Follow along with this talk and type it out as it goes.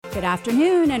Good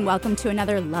afternoon and welcome to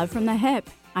another Love from the Hyp.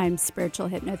 I'm spiritual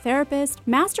hypnotherapist,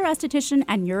 master esthetician,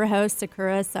 and your host,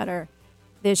 Sakura Sutter.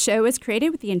 This show is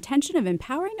created with the intention of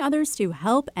empowering others to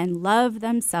help and love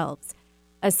themselves.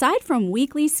 Aside from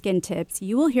weekly skin tips,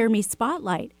 you will hear me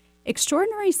spotlight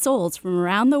extraordinary souls from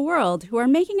around the world who are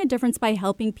making a difference by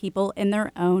helping people in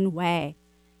their own way.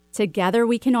 Together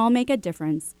we can all make a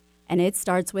difference, and it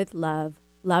starts with love.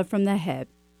 Love from the Hyp.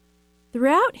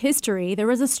 Throughout history, there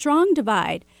was a strong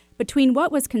divide between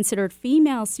what was considered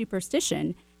female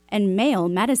superstition and male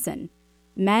medicine.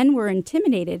 Men were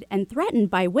intimidated and threatened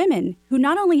by women who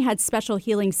not only had special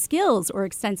healing skills or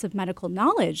extensive medical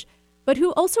knowledge, but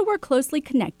who also were closely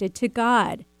connected to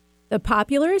God. The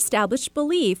popular established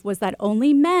belief was that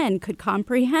only men could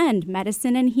comprehend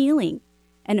medicine and healing,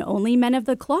 and only men of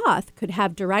the cloth could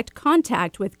have direct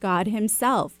contact with God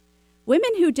himself.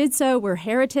 Women who did so were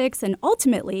heretics and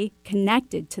ultimately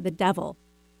connected to the devil.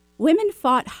 Women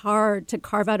fought hard to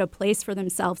carve out a place for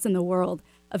themselves in the world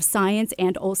of science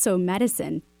and also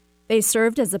medicine. They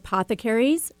served as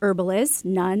apothecaries, herbalists,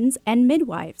 nuns, and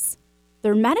midwives.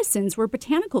 Their medicines were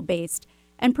botanical-based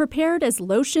and prepared as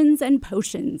lotions and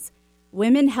potions.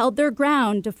 Women held their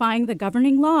ground, defying the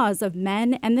governing laws of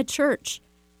men and the church.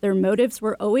 Their motives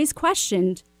were always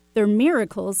questioned, their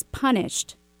miracles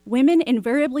punished. Women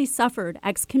invariably suffered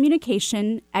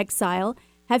excommunication, exile,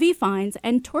 heavy fines,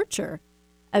 and torture,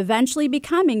 eventually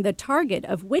becoming the target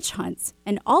of witch hunts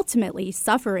and ultimately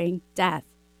suffering death.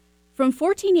 From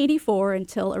 1484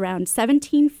 until around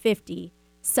 1750,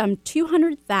 some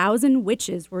 200,000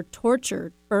 witches were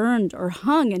tortured, burned, or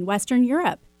hung in Western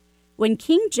Europe. When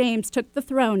King James took the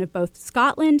throne of both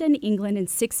Scotland and England in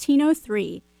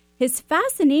 1603, his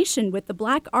fascination with the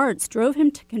black arts drove him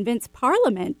to convince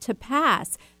Parliament to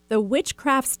pass the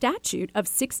Witchcraft Statute of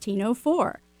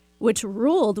 1604, which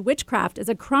ruled witchcraft as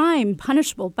a crime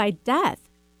punishable by death.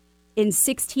 In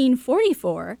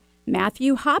 1644,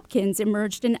 Matthew Hopkins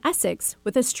emerged in Essex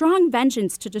with a strong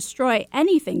vengeance to destroy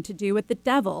anything to do with the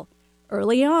devil.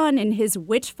 Early on in his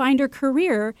witch-finder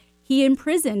career, he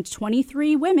imprisoned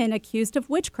 23 women accused of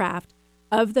witchcraft.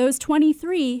 Of those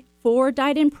 23, 4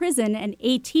 died in prison and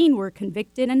 18 were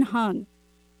convicted and hung.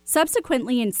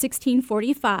 Subsequently, in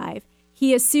 1645,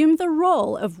 he assumed the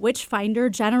role of Witchfinder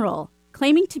General,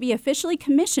 claiming to be officially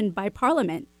commissioned by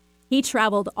Parliament. He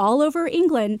traveled all over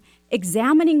England,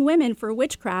 examining women for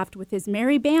witchcraft with his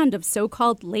merry band of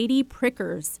so-called lady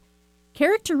prickers.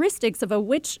 Characteristics of a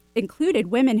witch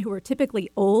included women who were typically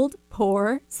old,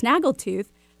 poor, snaggletooth,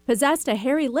 possessed a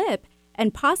hairy lip,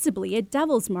 and possibly a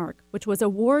devil's mark, which was a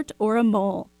wart or a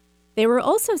mole. They were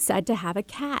also said to have a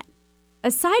cat.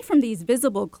 Aside from these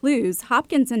visible clues,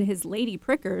 Hopkins and his lady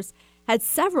prickers had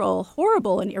several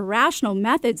horrible and irrational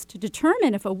methods to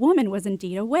determine if a woman was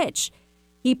indeed a witch.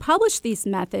 He published these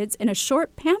methods in a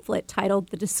short pamphlet titled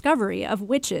The Discovery of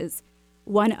Witches.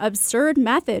 One absurd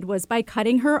method was by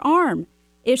cutting her arm.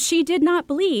 If she did not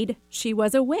bleed, she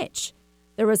was a witch.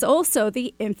 There was also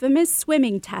the infamous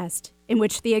swimming test, in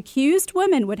which the accused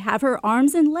woman would have her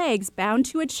arms and legs bound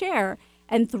to a chair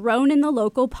and thrown in the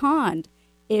local pond.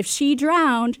 If she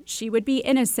drowned, she would be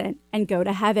innocent and go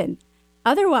to heaven.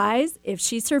 Otherwise, if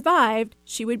she survived,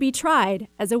 she would be tried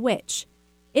as a witch.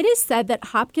 It is said that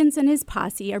Hopkins and his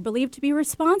posse are believed to be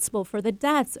responsible for the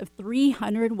deaths of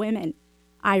 300 women.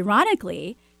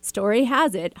 Ironically, story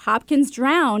has it, Hopkins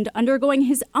drowned undergoing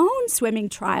his own swimming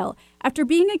trial after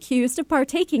being accused of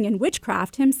partaking in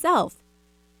witchcraft himself.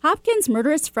 Hopkins'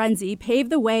 murderous frenzy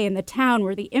paved the way in the town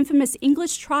where the infamous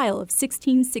English trial of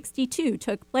 1662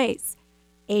 took place.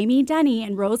 Amy Denny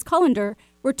and Rose Cullender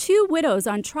were 2 widows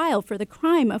on trial for the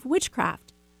crime of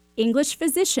witchcraft. English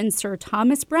physician Sir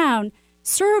Thomas Browne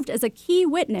served as a key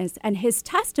witness, and his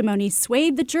testimony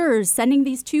swayed the jurors, sending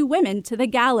these 2 women to the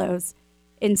gallows.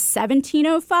 In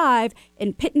 1705,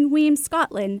 in Pittenweem,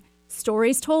 Scotland,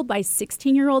 stories told by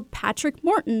 16-year-old Patrick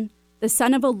Morton, the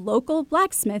son of a local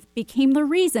blacksmith, became the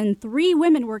reason 3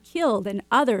 women were killed and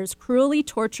others cruelly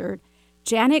tortured.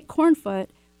 Janet Cornfoot,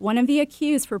 one of the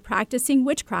accused for practicing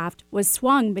witchcraft, was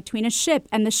swung between a ship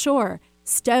and the shore,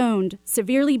 stoned,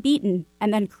 severely beaten,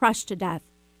 and then crushed to death.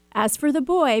 As for the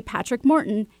boy, Patrick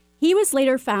Morton, he was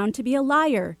later found to be a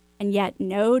liar, and yet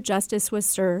no justice was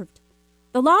served.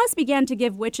 The laws began to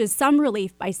give witches some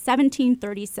relief by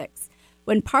 1736,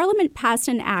 when Parliament passed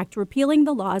an act repealing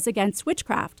the laws against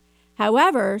witchcraft,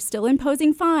 however, still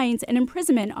imposing fines and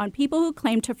imprisonment on people who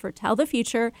claimed to foretell the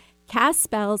future, cast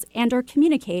spells, and or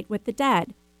communicate with the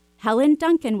dead. Helen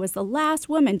Duncan was the last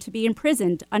woman to be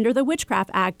imprisoned under the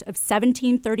Witchcraft Act of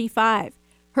 1735.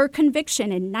 Her conviction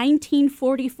in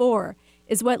 1944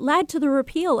 is what led to the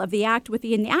repeal of the act with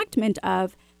the enactment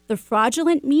of the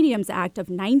Fraudulent Mediums Act of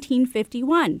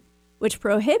 1951, which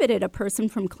prohibited a person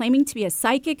from claiming to be a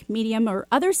psychic, medium, or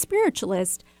other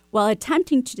spiritualist while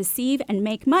attempting to deceive and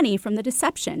make money from the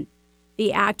deception.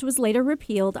 The act was later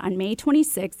repealed on May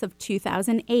 26 of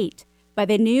 2008 by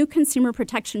the new Consumer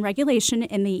Protection Regulation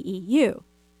in the EU.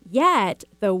 Yet,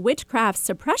 the Witchcraft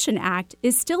Suppression Act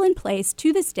is still in place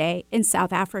to this day in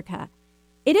South Africa.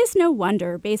 It is no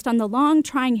wonder, based on the long,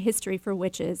 trying history for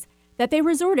witches, that they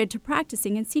resorted to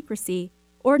practicing in secrecy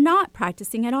or not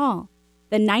practicing at all.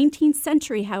 The 19th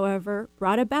century, however,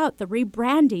 brought about the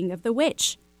rebranding of the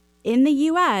witch. In the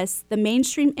U.S., the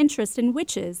mainstream interest in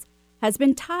witches has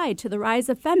been tied to the rise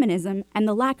of feminism and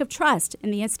the lack of trust in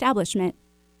the establishment.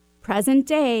 Present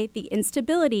day, the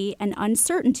instability and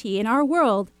uncertainty in our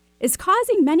world is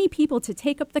causing many people to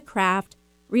take up the craft,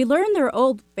 relearn their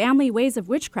old family ways of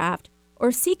witchcraft,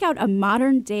 or seek out a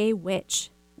modern-day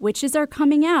witch. Witches are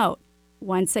coming out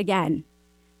once again.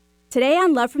 Today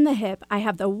on Love from the Hyp, I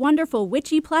have the wonderful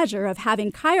witchy pleasure of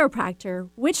having chiropractor,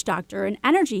 witch doctor, and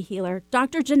energy healer,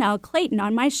 Dr. Janelle Clayton,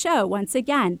 on my show once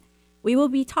again. We will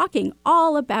be talking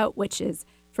all about witches,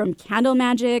 from candle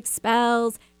magic,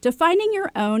 spells, to finding your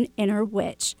own inner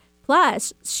witch.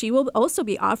 Plus, she will also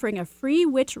be offering a free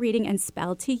witch reading and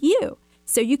spell to you.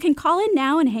 So you can call in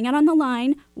now and hang out on the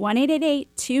line,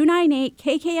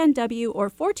 1-888-298-KKNW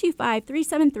or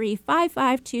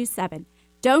 425-373-5527.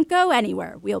 Don't go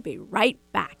anywhere. We'll be right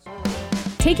back.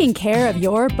 Taking care of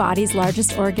your body's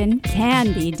largest organ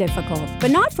can be difficult, but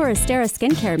not for Astera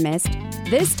Skincare Mist.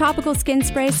 This topical skin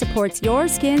spray supports your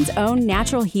skin's own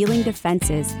natural healing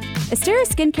defenses. Astera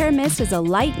Skincare Mist is a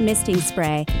light misting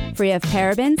spray, free of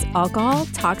parabens, alcohol,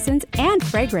 toxins, and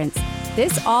fragrance.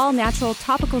 This all-natural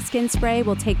topical skin spray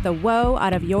will take the woe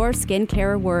out of your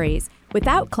skincare worries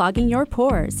without clogging your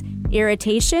pores.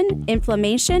 Irritation,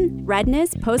 inflammation,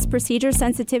 redness, post-procedure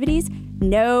sensitivities?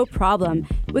 No problem.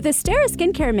 With Astera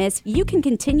Skincare Mist, you can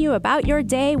continue about your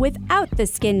day without the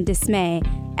skin dismay.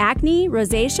 Acne,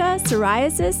 rosacea,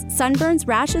 psoriasis, sunburns,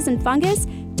 rashes, and fungus?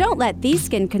 Don't let these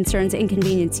skin concerns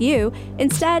inconvenience you.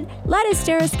 Instead, let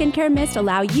Astera Skincare Mist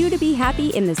allow you to be happy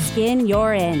in the skin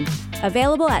you're in.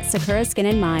 Available at Sakura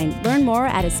Skin & Mind. Learn more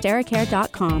at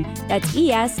esteracare.com. That's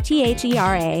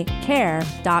ESTHERA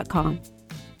care.com.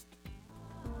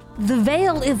 The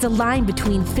veil is the line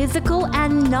between physical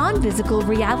and non-physical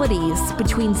realities,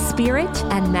 between spirit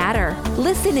and matter.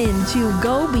 Listen in to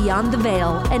Go Beyond the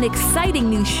Veil, an exciting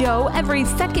new show every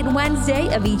second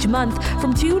Wednesday of each month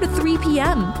from 2 to 3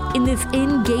 p.m. In this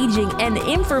engaging and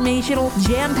informational,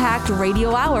 jam-packed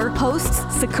radio hour, hosts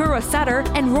Sakura Sutter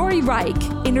and Rory Reich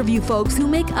interview folks who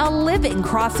make a living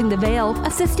crossing the veil,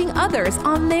 assisting others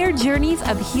on their journeys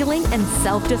of healing and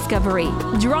self-discovery.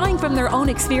 Drawing from their own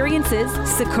experiences,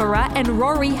 Sakura and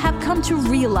Rory have come to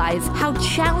realize how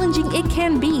challenging it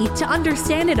can be to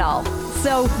understand it all.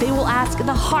 So they will ask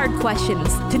the hard questions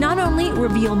to not only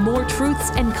reveal more truths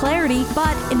and clarity,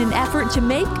 but in an effort to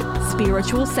make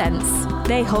spiritual sense.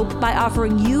 They hope by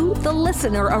offering you, the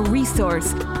listener, a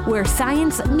resource where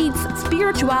science meets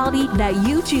spirituality, that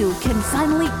you too can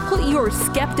finally put your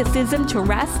skepticism to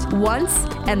rest once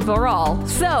and for all.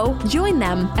 So join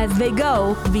them as they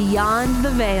go beyond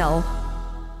the veil.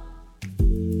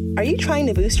 Are you trying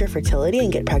to boost your fertility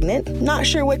and get pregnant? Not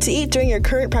sure what to eat during your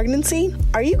current pregnancy?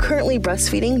 Are you currently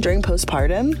breastfeeding during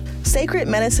postpartum? Sacred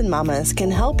Medicine Mamas can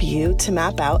help you to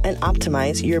map out and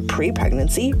optimize your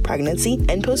pre-pregnancy, pregnancy,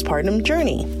 and postpartum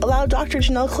journey. Allow Dr.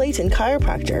 Janelle Clayton,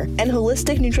 chiropractor, and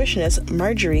holistic nutritionist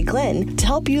Marjorie Glenn to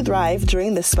help you thrive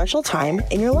during this special time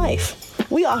in your life.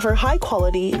 We offer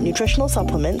high-quality nutritional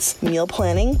supplements, meal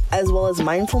planning, as well as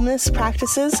mindfulness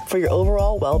practices for your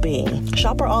overall well-being.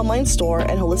 Shop our online store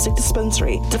and holistic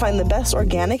dispensary to find the best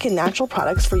organic and natural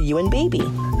products for you and baby.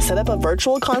 Set up a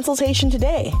virtual consultation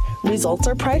today. Results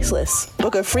are priceless.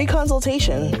 Book a free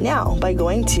consultation now by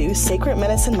going to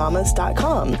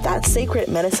sacredmedicinemamas.com. That's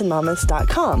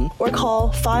sacredmedicinemamas.com, or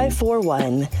call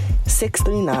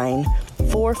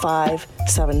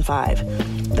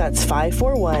 541-639-4575. That's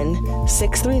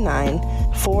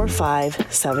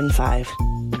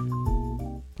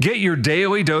 541-639-4575. Get your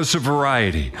daily dose of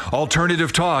variety.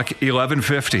 Alternative Talk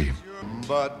 1150.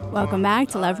 Welcome back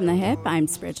to Love from the Hyp. I'm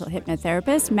spiritual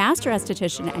hypnotherapist, master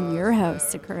esthetician, and your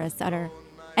host, Sakura Sutter.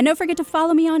 And don't forget to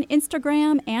follow me on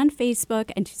Instagram and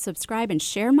Facebook, and to subscribe and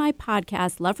share my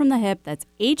podcast, Love from the Hyp. That's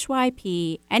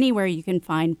HYP, anywhere you can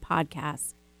find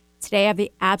podcasts. Today I have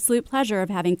the absolute pleasure of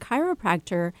having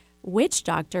chiropractor, witch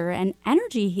doctor, and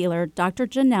energy healer, Dr.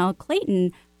 Janelle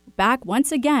Clayton, back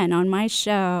once again on my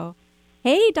show.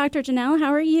 Hey, Dr. Janelle,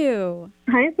 how are you?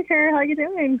 Hi, Sakura. How are you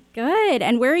doing? Good.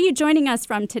 And where are you joining us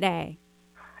from today?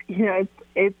 You know,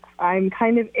 I'm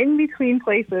kind of in between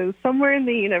places, somewhere in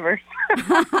the universe.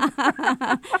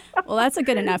 Well, that's a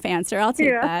good enough answer. I'll take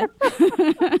that.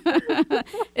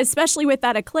 Especially with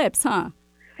that eclipse, huh?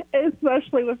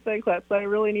 Especially with the eclipse. I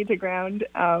really need to ground.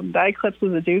 That eclipse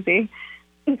was a doozy.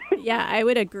 Yeah, I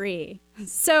would agree.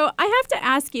 So I have to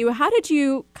ask you, how did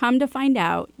you come to find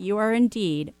out you are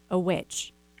indeed a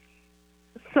witch?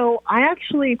 So I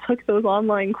actually took those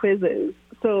online quizzes.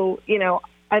 So,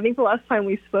 I think the last time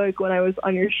we spoke when I was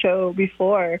on your show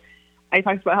before, I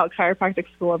talked about how chiropractic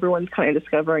school, everyone's kind of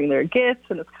discovering their gifts,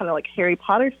 and it's kind of like Harry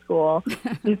Potter school.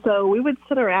 And so we would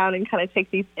sit around and kind of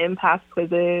take these empath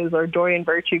quizzes or Dorian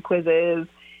Virtue quizzes,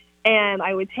 and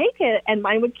I would take it, and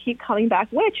mine would keep coming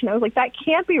back witch. And I was like, that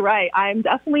can't be right. I'm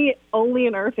definitely only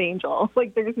an earth angel.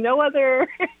 Like, there's no other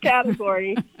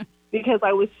category because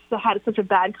I had such a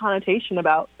bad connotation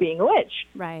about being a witch.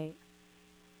 Right.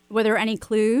 Were there any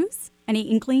clues? Any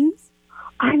inklings?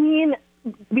 I mean,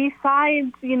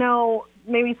 besides,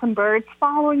 maybe some birds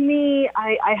following me,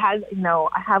 I have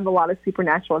a lot of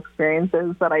supernatural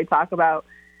experiences that I talk about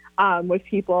with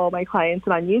people, my clients,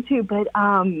 and on YouTube, but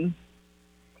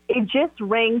it just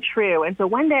rang true. And so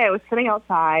one day I was sitting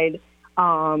outside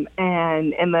and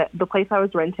in the place I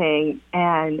was renting,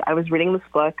 and I was reading this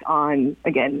book on,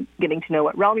 again, getting to know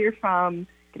what realm you're from,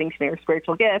 getting to know your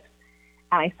spiritual gifts.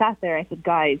 And I sat there and I said,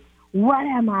 guys, what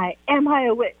am I? Am I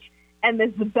a witch? And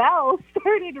this bell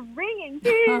started ringing,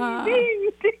 ding,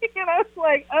 ding, ding. And I was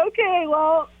like, okay,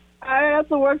 well, I have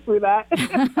to work through that. But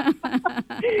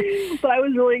I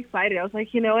was really excited. I was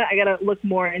like, you know what? I got to look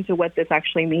more into what this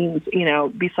actually means,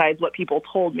 besides what people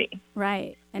told me.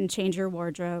 Right. And change your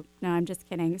wardrobe. No, I'm just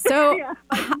kidding. So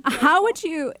how would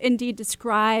you indeed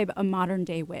describe a modern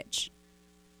day witch?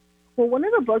 Well, one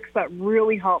of the books that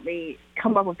really helped me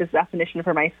come up with this definition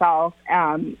for myself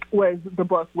was the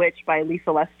book Witch by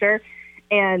Lisa Lester.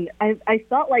 And I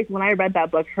felt like when I read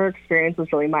that book, her experience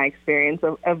was really my experience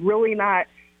of really not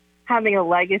having a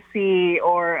legacy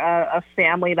or a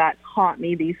family that taught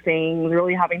me these things,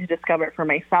 really having to discover it for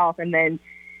myself. And then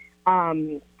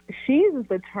she uses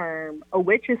the term, a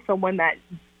witch is someone that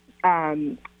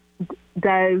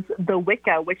does the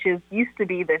Wicca, which used to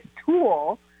be this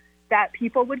tool that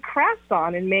people would craft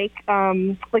on and make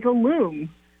like a loom.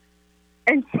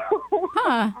 And so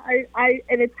and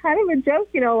it's kind of a joke,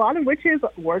 a lot of witches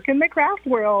work in the craft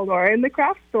world or in the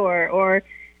craft store or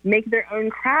make their own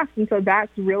crafts. And so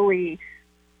that's really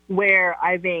where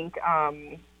I think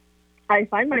I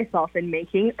find myself in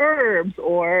making herbs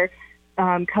or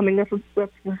coming up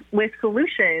with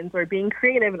solutions or being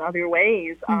creative in other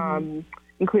ways,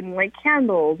 including like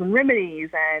candles and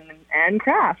remedies and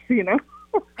crafts,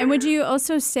 And would you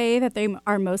also say that they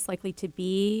are most likely to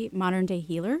be modern-day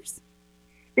healers?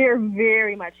 They're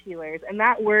very much healers. And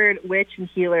that word witch and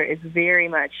healer is very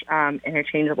much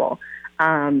interchangeable.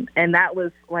 And that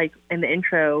was, like, in the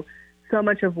intro, so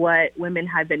much of what women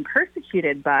had been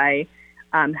persecuted by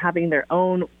having their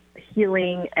own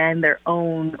healing and their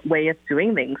own way of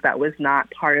doing things that was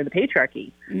not part of the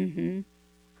patriarchy. Mm-hmm.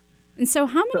 And so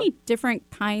how many different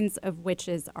kinds of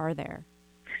witches are there?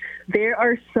 There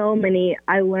are so many.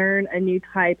 I learn a new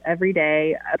type every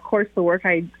day. Of course, the work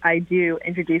I do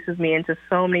introduces me into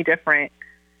so many different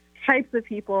types of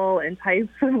people and types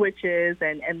of witches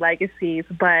and legacies.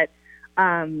 But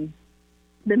the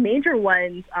major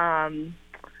ones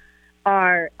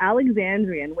are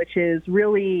Alexandrian, which is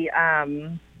really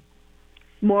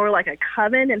more like a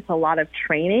coven. It's a lot of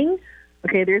training.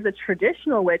 Okay, there's a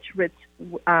traditional witch, which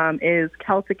is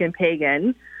Celtic and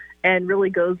pagan, and really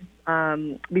goes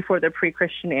before the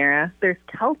pre-Christian era. There's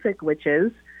Celtic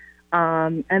witches,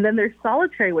 and then there's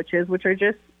solitary witches, which are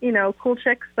just, cool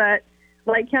chicks that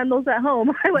light candles at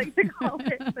home, I like to call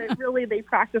it. But really, they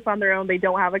practice on their own. They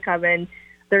don't have a coven.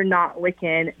 They're not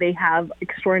Wiccan. They have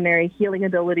extraordinary healing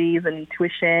abilities and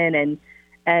intuition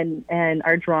and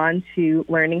are drawn to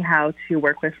learning how to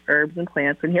work with herbs and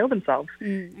plants and heal themselves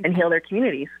and heal their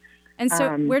communities. And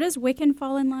so where does Wiccan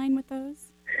fall in line with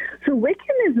those? So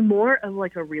Wiccan is more of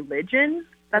like a religion.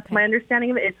 That's my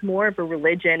understanding of it. It's more of a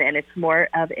religion, and it's more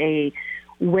of a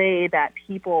way that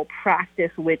people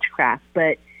practice witchcraft.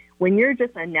 But when you're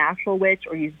just a natural witch,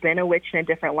 or you've been a witch in a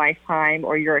different lifetime,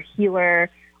 or you're a healer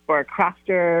or a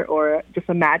crafter or just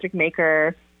a magic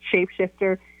maker,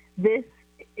 shapeshifter, you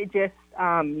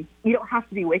don't have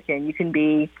to be Wiccan. You can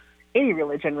be any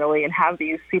religion, really, and have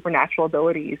these supernatural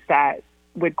abilities that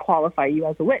would qualify you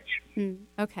as a witch.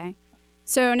 Okay.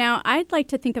 So now I'd like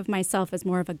to think of myself as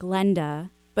more of a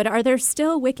Glenda, but are there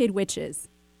still wicked witches?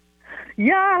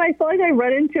 Yeah, and I feel like I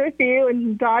run into a few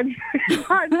and dodge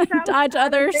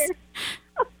others.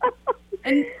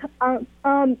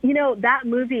 That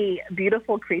movie,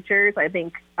 Beautiful Creatures, I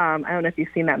think, I don't know if you've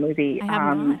seen that movie. I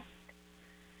have not.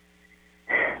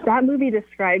 That movie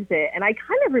describes it, and I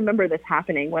kind of remember this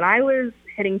happening. When I was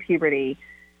hitting puberty,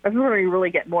 that's when you really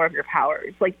get more of your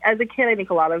powers. Like, as a kid, I think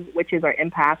a lot of witches are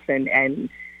empaths and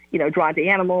drawn to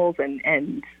animals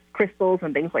and crystals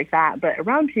and things like that. But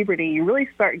around puberty, you really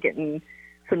start getting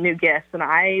some new gifts, and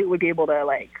I would be able to,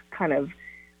 like, kind of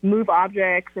move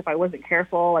objects if I wasn't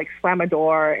careful, like slam a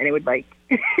door, and it would, like,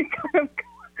 kind of,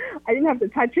 I didn't have to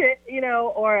touch it,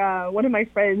 or one of my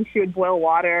friends, she would boil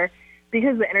water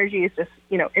because the energy is just,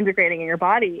 integrating in your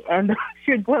body, and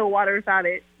she would boil water without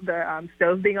the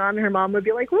stove being on. Her mom would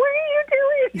be like, "What are you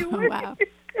doing? What wow. are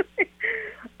you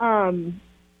doing?"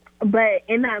 But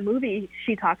in that movie,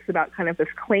 she talks about kind of this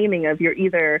claiming of you're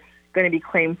either going to be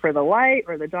claimed for the light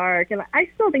or the dark. And I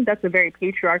still think that's a very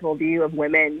patriarchal view of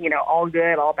women, all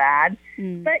good, all bad.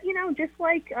 But, just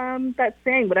like that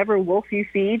saying, whatever wolf you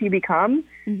feed, you become,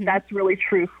 that's really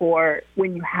true for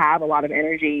when you have a lot of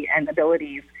energy and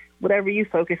abilities. Whatever you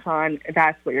focus on,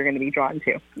 that's what you're going to be drawn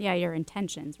to. Yeah, your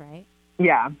intentions, right?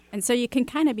 Yeah. And so you can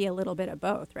kind of be a little bit of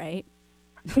both, right?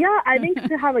 Yeah, I think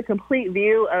to have a complete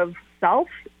view of self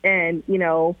and,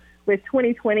 with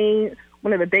 2020,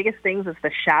 one of the biggest things is the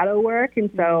shadow work.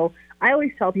 And so I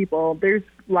always tell people there's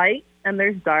light and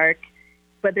there's dark,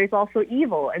 but there's also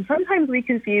evil. And sometimes we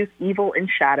confuse evil and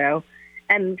shadow.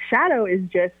 And shadow is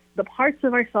just the parts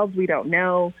of ourselves we don't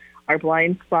know, our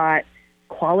blind spot,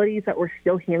 qualities that we're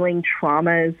still healing,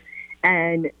 traumas.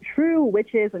 And true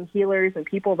witches and healers and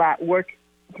people that work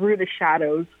through the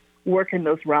shadows work in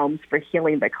those realms for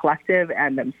healing the collective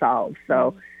and themselves.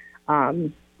 So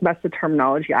that's the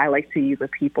terminology I like to use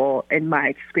with people in my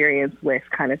experience with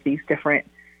kind of these different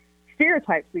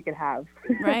stereotypes we could have.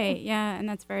 Right, yeah, and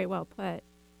that's very well put.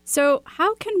 So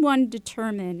how can one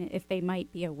determine if they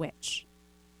might be a witch?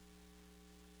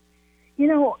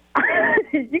 You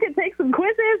can take some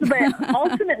quizzes, but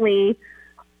ultimately,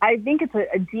 I think it's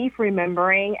a deep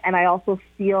remembering, and I also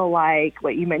feel like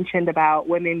what you mentioned about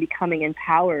women becoming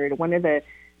empowered, one of the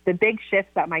big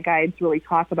shifts that my guides really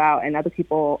talk about and other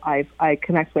people I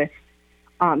connect with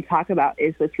talk about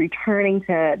is this returning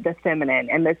to the feminine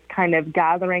and this kind of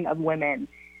gathering of women.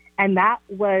 And that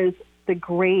was the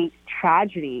great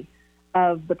tragedy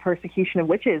of the persecution of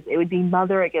witches. It would be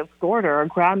mother against daughter or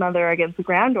grandmother against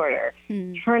granddaughter,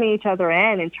 turning each other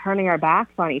in and turning our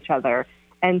backs on each other.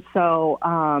 And so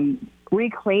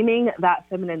reclaiming that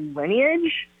feminine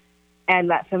lineage and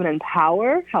that feminine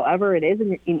power, however it is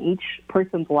in each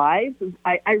person's lives,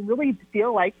 I really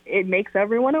feel like it makes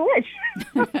everyone a witch.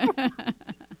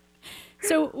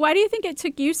 So why do you think it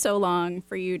took you so long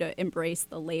for you to embrace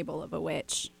the label of a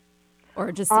witch?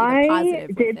 Or just see the positive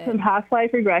I did some past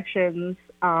life regressions,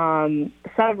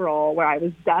 several, where I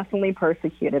was definitely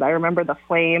persecuted. I remember the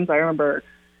flames. I remember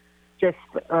just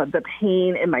the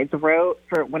pain in my throat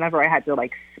for whenever I had to,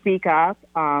 like, speak up.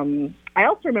 I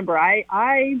also remember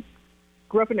I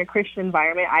grew up in a Christian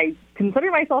environment. I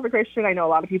consider myself a Christian. I know a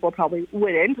lot of people probably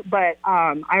wouldn't, but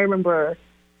I remember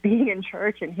being in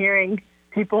church and hearing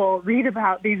people read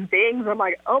about these things. I'm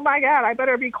like, oh my God, I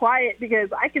better be quiet because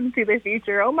I can see the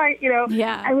future. Oh my,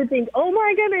 yeah. I would think, oh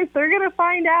my goodness, they're going to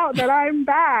find out that I'm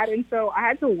bad. And so I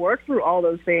had to work through all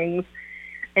those things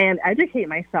and educate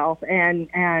myself. And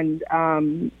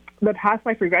the past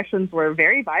life regressions were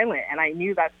very violent. And I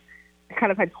knew that I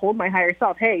kind of had told my higher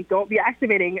self, hey, don't be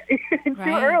activating too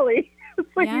early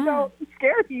so you don't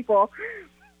scare people.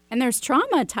 And there's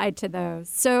trauma tied to those.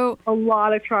 So a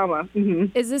lot of trauma.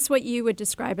 Mm-hmm. Is this what you would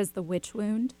describe as the witch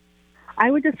wound? I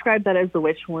would describe that as the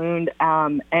witch wound,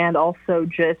 and also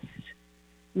just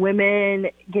women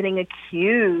getting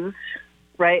accused,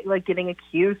 right? Like getting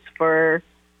accused for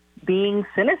being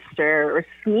sinister or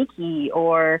sneaky,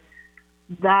 or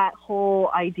that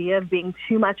whole idea of being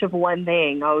too much of one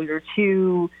thing. Oh, you're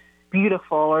too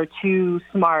beautiful or too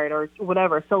smart or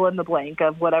whatever, fill in the blank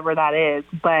of whatever that is.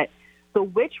 But the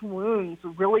witch wounds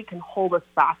really can hold us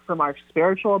back from our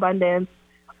spiritual abundance,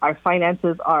 our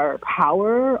finances, our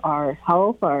power, our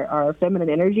health, our feminine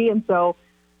energy. And so,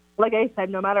 like I said,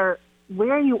 no matter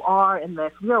where you are in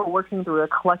this, we are working through a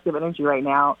collective energy right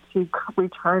now to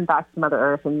return back to Mother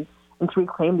Earth and to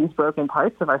reclaim these broken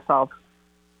parts of ourselves.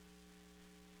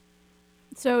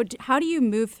 So how do you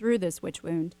move through this witch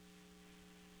wound?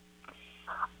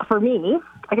 For me,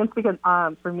 I can speak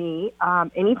for me,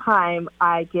 anytime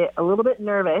I get a little bit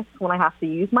nervous when I have to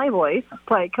use my voice,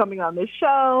 like coming on this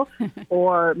show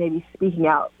or maybe speaking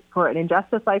out for an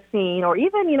injustice I've seen, or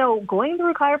even, going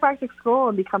through chiropractic school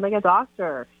and becoming a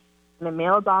doctor in a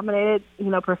male-dominated,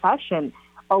 profession,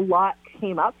 a lot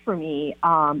came up for me,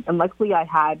 and luckily I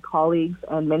had colleagues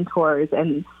and mentors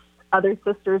and other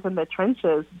sisters in the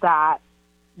trenches that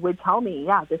would tell me,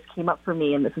 yeah, this came up for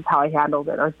me and this is how I handled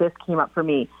it, or this came up for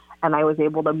me and I was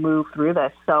able to move through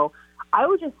this. So I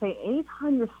would just say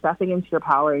anytime you're stepping into your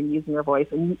power and using your voice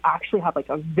and you actually have like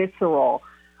a visceral,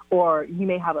 or you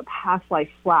may have a past life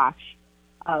flash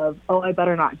of, oh, I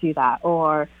better not do that,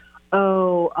 or,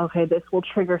 oh, okay, this will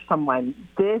trigger someone.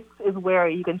 This is where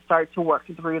you can start to work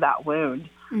through that wound.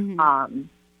 Mm-hmm.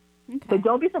 So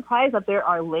don't be surprised that there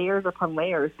are layers upon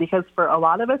layers, because for a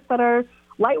lot of us that are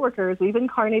light workers, we've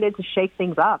incarnated to shake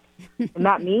things up. And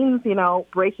that means, you know,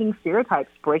 breaking stereotypes,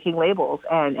 breaking labels,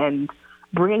 and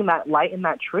bringing that light and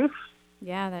that truth.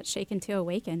 Yeah, that shaken to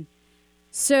awaken.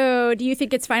 So do you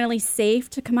think it's finally safe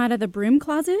to come out of the broom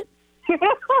closet? Yeah,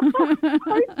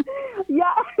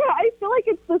 I feel like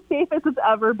it's the safest it's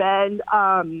ever been.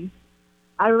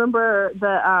 I remember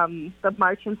the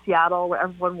march in Seattle where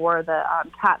everyone wore the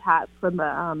cat hats from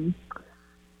the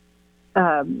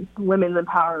Women's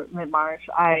Empowerment March.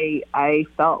 I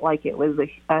felt like it was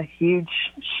a huge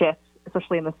shift,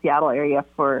 especially in the Seattle area,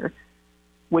 for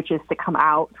witches to come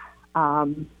out.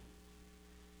 And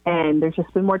there's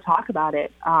just been more talk about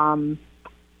it.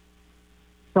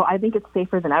 So I think it's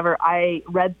safer than ever. I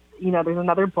read, you know, there's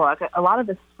another book. A lot of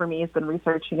this for me has been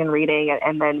researching and reading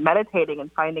and then meditating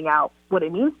and finding out what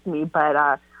it means to me.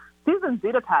 But Susan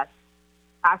Budapest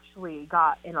actually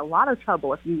got in a lot of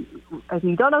trouble. If you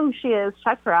don't know who she is,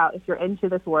 check her out if you're into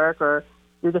this work or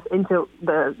you're just into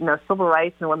the, you know, civil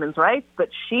rights and women's rights.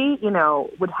 But she, you know,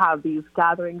 would have these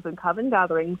gatherings and coven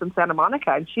gatherings in Santa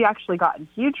Monica, and she actually got in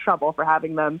huge trouble for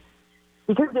having them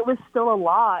because it was still a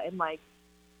law in like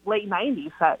late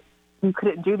 90s that you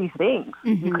couldn't do these things.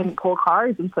 Mm-hmm. You couldn't pull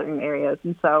cards in certain areas.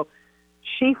 And so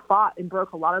she fought and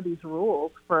broke a lot of these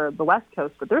rules for the West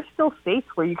Coast, but there's still states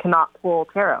where you cannot pull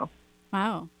tarot.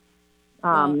 Wow.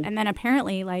 Well, and then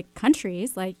apparently like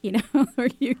countries, like, you know, where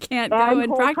you can't go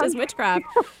and practice witchcraft.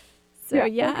 So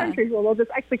yeah. Countries, well, they'll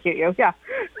just execute you. Yeah.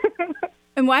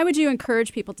 And why would you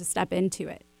encourage people to step into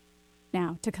it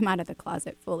now, to come out of the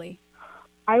closet fully?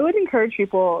 I would encourage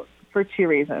people for two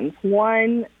reasons.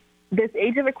 One, this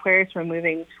age of Aquarius we're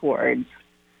moving towards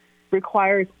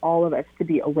requires all of us to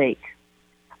be awake.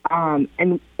 And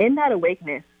in that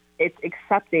awakeness, it's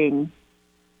accepting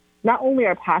not only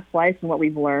our past lives and what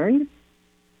we've learned,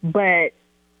 but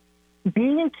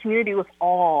being in community with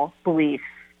all beliefs,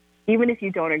 even if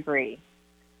you don't agree.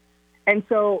 And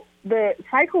so the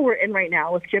cycle we're in right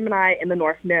now with Gemini and the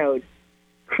North Node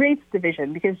creates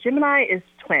division because Gemini is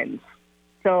twins.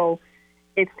 So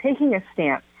it's taking a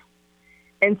stance.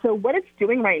 And so what it's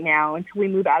doing right now until we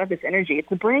move out of this energy, it's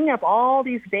bringing up all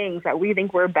these things that we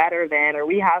think we're better than, or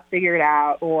we have figured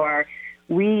out, or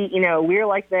we're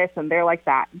like this and they're like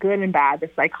that, good and bad, this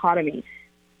dichotomy.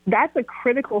 That's a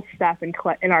critical step in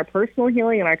our personal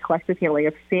healing and our collective healing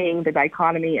of seeing the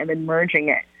dichotomy and then merging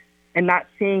it and not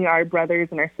seeing our brothers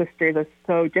and our sisters as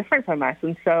so different from us.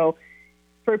 And so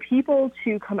for people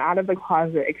to come out of the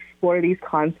closet, explore these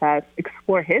concepts,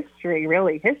 explore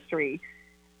history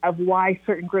of why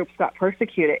certain groups got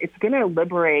persecuted, it's going to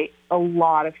liberate a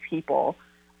lot of people.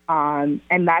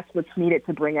 And that's what's needed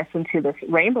to bring us into this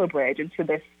rainbow bridge, into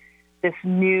this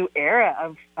new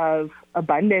era of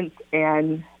abundance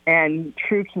and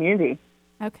true community.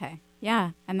 Okay.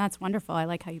 Yeah. And that's wonderful. I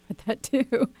like how you put that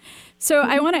too. So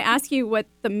I want to ask you what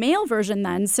the male version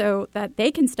then, so that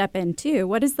they can step in too.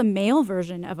 What is the male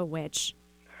version of a witch?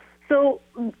 So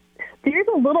there's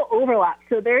a little overlap.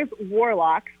 So there's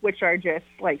warlocks, which are just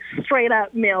like straight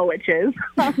up male witches.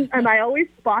 And I always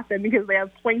spot them because they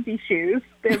have pointy shoes.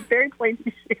 They have very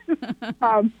pointy shoes.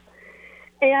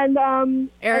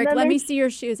 Eric, let me see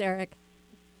your shoes, Eric.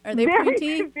 Are they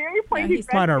pointy? Very pointy.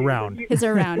 No, mine are round. His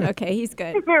are round. Okay, he's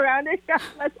good. He's around it. Yeah,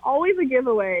 that's always a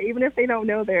giveaway, even if they don't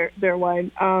know they're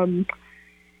one. And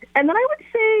then I would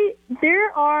say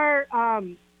there are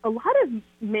a lot of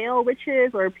male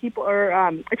witches or people, or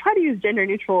I try to use gender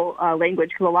neutral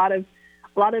language because a lot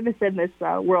of us in this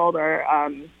world are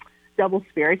double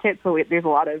spirited. So there's a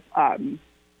lot of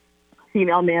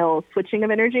female male switching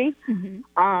of energy.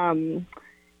 Mm-hmm.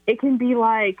 It can be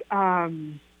like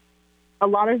a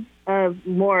lot of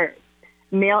more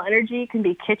male energy can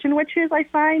be kitchen witches, I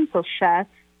find. So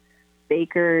chefs,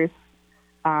 bakers,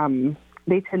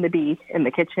 they tend to be in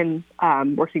the kitchen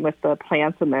working with the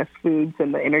plants and the foods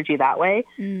and the energy that way.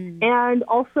 Mm. And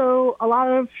also a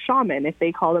lot of shaman, if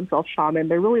they call themselves shaman,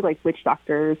 they're really like witch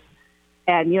doctors.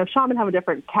 And, shaman have a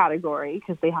different category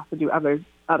because they have to do other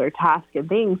tasks and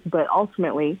things, but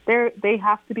ultimately they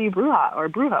have to be bruja or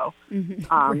brujo. Mm-hmm.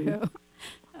 Brujo.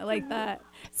 I like that.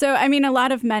 So, I mean, a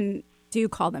lot of men do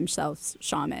call themselves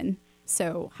shaman.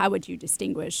 So how would you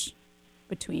distinguish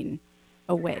between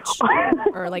a witch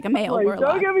or like a male warlock?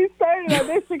 Don't get me started on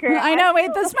this, Shakira. I know.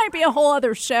 Wait, this might be a whole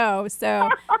other show. So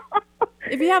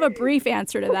if you have a brief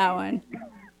answer to that one.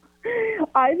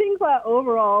 I think that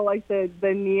overall, like the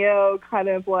neo kind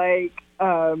of like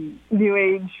new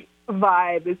age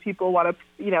vibe is people want to,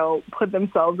 put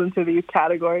themselves into these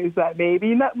categories that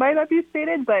might not be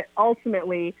stated, but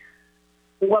ultimately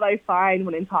what I find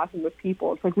when in talking with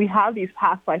people, it's like we have these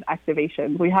past life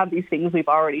activations. We have these things we've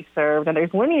already served, and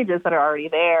there's lineages that are already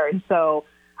there. And so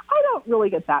I don't really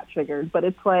get that triggered, but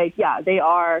it's like, yeah, they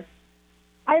are.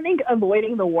 I think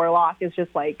avoiding the warlock is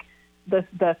just like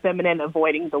the feminine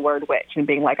avoiding the word witch and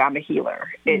being like, I'm a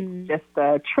healer. It's just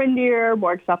a trendier,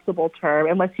 more acceptable term,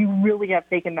 unless you really have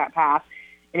taken that path.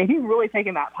 And if you've really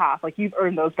taken that path, like you've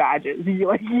earned those badges,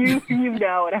 you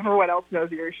know, and everyone else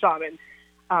knows you're a shaman.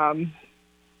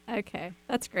 Okay,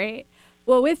 that's great.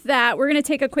 Well, with that, we're going to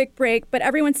take a quick break, but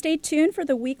everyone stay tuned for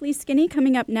the Weekly Skinny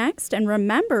coming up next. And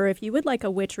remember, if you would like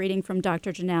a witch reading from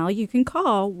Dr. Janelle, you can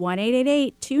call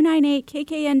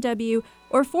 1-888-298-KKNW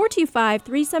or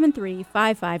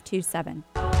 425-373-5527.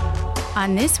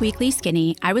 On this Weekly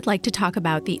Skinny, I would like to talk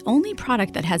about the only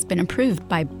product that has been approved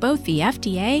by both the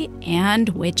FDA and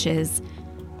witches.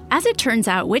 As it turns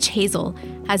out, witch hazel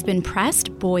has been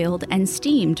pressed, boiled, and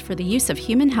steamed for the use of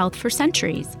human health for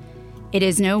centuries. It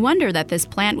is no wonder that this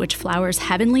plant, which flowers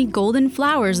heavenly golden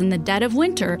flowers in the dead of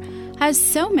winter, has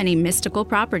so many mystical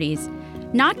properties,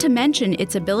 not to mention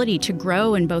its ability to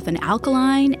grow in both an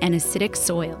alkaline and acidic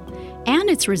soil, and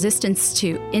its resistance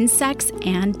to insects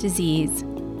and disease.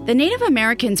 The Native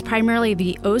Americans, primarily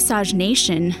the Osage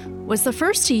Nation, was the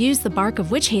first to use the bark of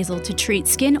witch hazel to treat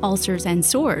skin ulcers and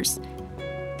sores.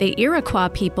 The Iroquois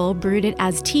people brewed it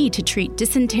as tea to treat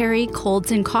dysentery,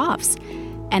 colds, and coughs,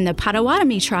 and the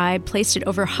Potawatomi tribe placed it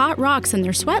over hot rocks in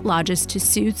their sweat lodges to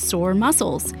soothe sore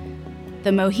muscles.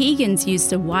 The Mohegans used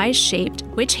the Y-shaped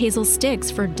witch hazel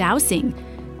sticks for dowsing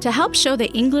to help show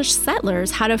the English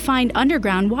settlers how to find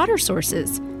underground water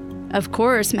sources. Of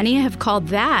course, many have called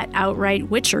that outright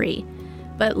witchery,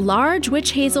 but large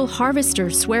witch hazel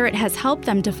harvesters swear it has helped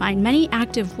them to find many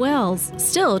active wells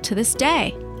still to this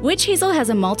day. Witch hazel has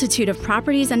a multitude of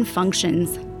properties and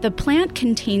functions. The plant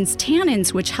contains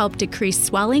tannins which help decrease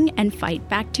swelling and fight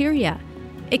bacteria.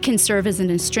 It can serve as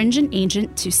an astringent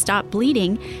agent to stop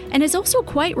bleeding and is also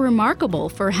quite remarkable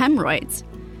for hemorrhoids.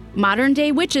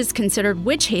 Modern-day witches considered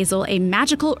witch hazel a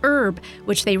magical herb,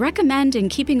 which they recommend in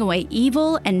keeping away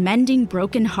evil and mending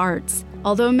broken hearts.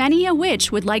 Although many a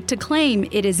witch would like to claim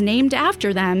it is named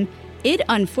after them, it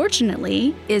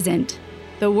unfortunately isn't.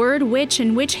 The word witch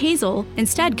in witch hazel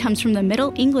instead comes from the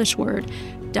Middle English word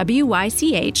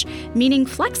W-Y-C-H, meaning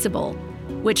flexible,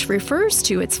 which refers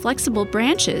to its flexible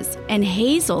branches, and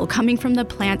hazel coming from the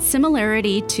plant's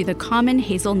similarity to the common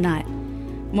hazelnut.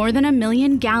 More than 1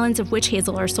 million gallons of witch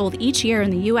hazel are sold each year in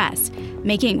the U.S.,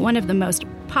 making it one of the most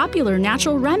popular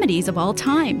natural remedies of all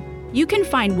time. You can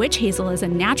find witch hazel as a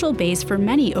natural base for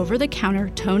many over-the-counter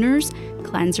toners,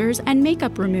 cleansers, and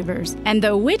makeup removers. And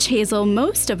though witch hazel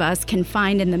most of us can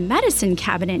find in the medicine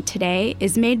cabinet today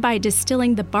is made by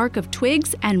distilling the bark of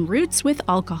twigs and roots with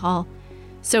alcohol.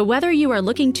 So whether you are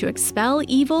looking to expel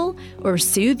evil or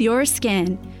soothe your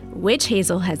skin, witch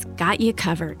hazel has got you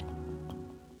covered.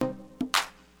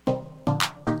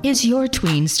 Is your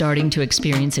tween starting to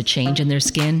experience a change in their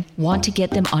skin? Want to get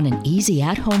them on an easy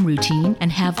at-home routine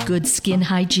and have good skin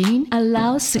hygiene?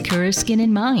 Allow Sakura Skin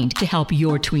in Mind to help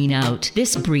your tween out.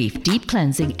 This brief, deep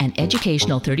cleansing and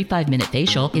educational 35-minute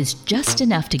facial is just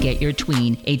enough to get your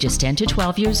tween, ages 10 to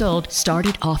 12 years old,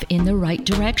 started off in the right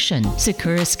direction.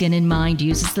 Sakura Skin in Mind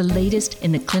uses the latest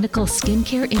in the clinical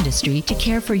skincare industry to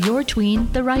care for your tween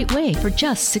the right way for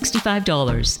just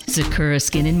 $65. Sakura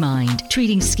Skin in Mind,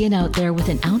 treating skin out there with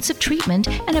an ounce of treatment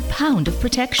and a pound of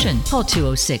protection. Call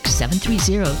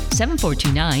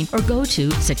 206-730-7429 or go to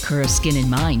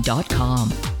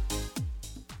sakuraskininmind.com.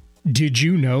 Did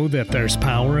you know that there's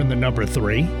power in the number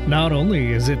 3? Not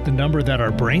only is it the number that our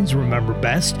brains remember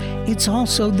best, it's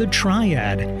also the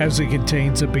triad, as it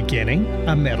contains a beginning,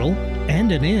 a middle,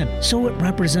 and an end, so it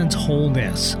represents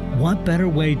wholeness. What better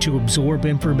way to absorb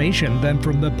information than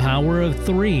from the power of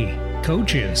 3?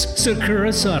 Coaches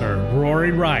Sakura Sutter,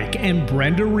 Rory Reich, and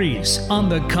Brenda Reese on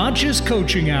the Conscious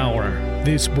Coaching Hour.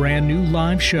 This brand new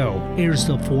live show airs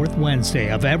the fourth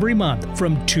Wednesday of every month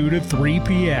from 2 to 3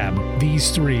 p.m. These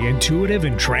three intuitive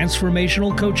and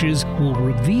transformational coaches will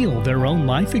reveal their own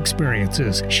life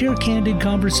experiences, share candid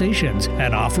conversations,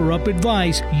 and offer up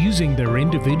advice using their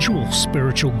individual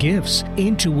spiritual gifts,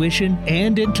 intuition,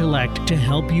 and intellect to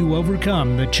help you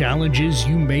overcome the challenges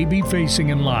you may be facing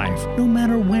in life. No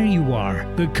matter where you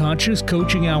are, the Conscious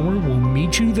Coaching Hour will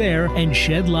meet you there and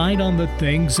shed light on the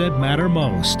things that matter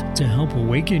most to help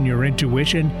awaken your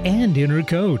intuition and inner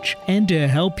coach, and to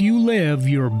help you live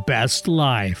your best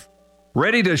life.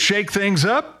 Ready to shake things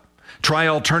up? Try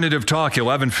Alternative Talk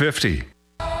 1150.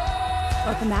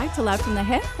 Welcome back to Love from the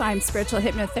Hip. I'm spiritual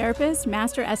hypnotherapist,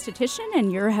 master esthetician,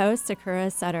 and your host, Sakura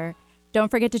Sutter.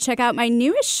 Don't forget to check out my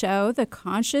newest show, The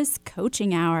Conscious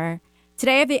Coaching Hour.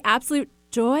 Today I have the absolute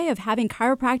joy of having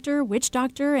chiropractor, witch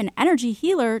doctor, and energy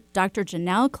healer, Dr.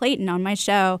 Janelle Clayton, on my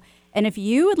show. And if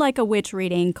you would like a witch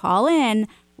reading, call in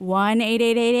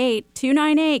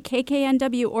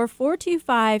 1-888-298-KKNW or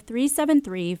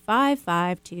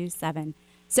 425-373-5527.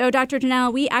 So, Dr.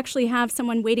 Janelle, we actually have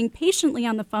someone waiting patiently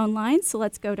on the phone line, so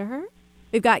let's go to her.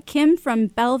 We've got Kim from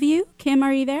Bellevue. Kim,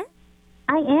 are you there?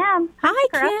 I am. Hi,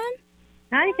 Sarah. Kim.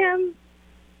 Hi, Kim.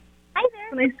 Hi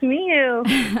there. Nice to meet you.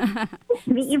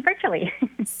 Meet you virtually.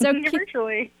 So, Meet you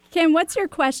virtually. Kim, what's your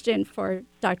question for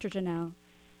Dr. Janelle?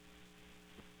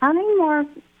 I'm more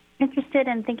interested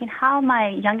in thinking how my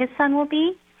youngest son will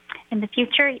be in the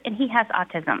future, and he has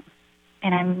autism.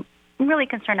 And I'm really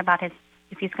concerned about if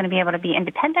he's going to be able to be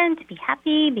independent, be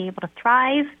happy, be able to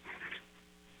thrive.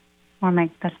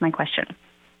 That's my question.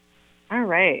 All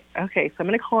right. Okay, so I'm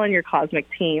going to call in your cosmic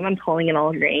team. I'm calling in all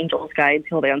of your angels, guides,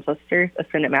 healed ancestors,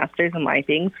 ascended masters, and light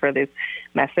beings for this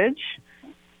message.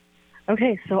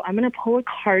 Okay, so I'm going to pull a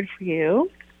card for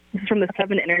you. This is from the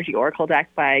Seven Energy Oracle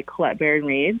deck by Colette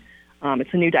Baron-Reid.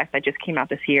 It's a new deck that just came out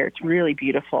this year. It's really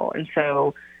beautiful. And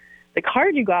so the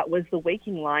card you got was the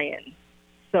Waking Lion.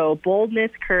 So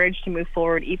boldness, courage to move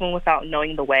forward even without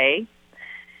knowing the way.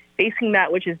 Facing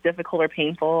that which is difficult or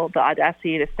painful, the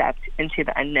audacity to step into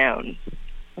the unknown.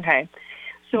 Okay.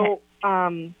 So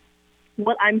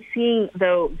what I'm seeing,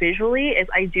 though, visually is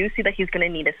I do see that he's going to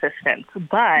need assistance,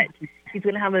 but he's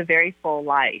going to have a very full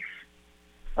life.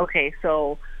 Okay,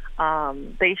 so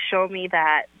they show me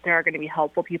that there are going to be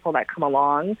helpful people that come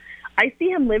along. I see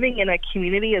him living in a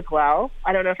community as well.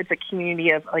 I don't know if it's a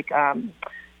community of like young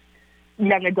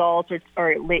adults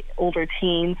or older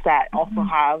teens that also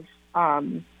have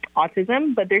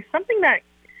autism, but there's something that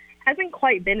hasn't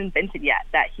quite been invented yet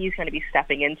that he's going to be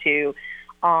stepping into.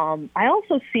 I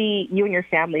also see you and your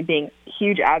family being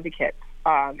huge advocates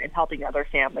in helping other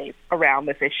families around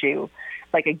this issue,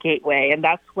 like a gateway. And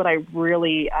that's what I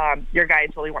really, your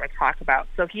guides really want to talk about.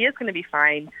 So he is going to be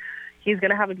fine. He's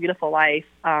going to have a beautiful life.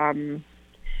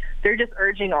 They're just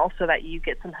urging also that you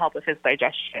get some help with his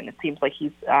digestion. It seems like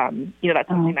he's, that's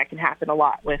something that can happen a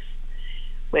lot with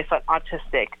an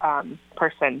autistic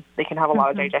person. They can have a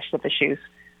lot of digestive issues.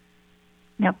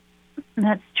 Yep,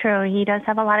 that's true. He does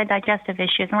have a lot of digestive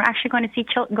issues, and we're actually going to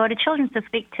go to Children's this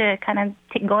week to kind of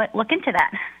look into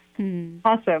that.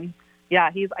 Awesome. Yeah,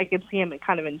 I can see him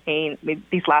kind of in pain. Maybe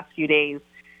these last few days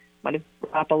might have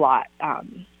brought up a lot.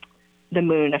 The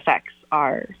moon affects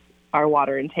our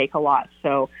water intake a lot,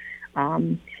 so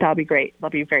that'll be great.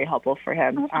 That'll be very helpful for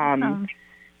him.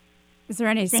 Is there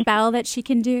any spell that she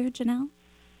can do, Janelle?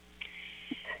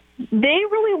 They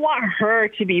really want her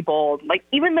to be bold. Like,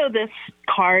 even though this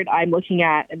card I'm looking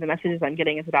at and the messages I'm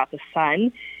getting is about the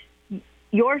sun,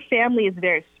 your family is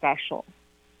very special.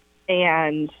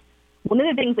 And one of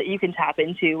the things that you can tap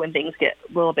into when things get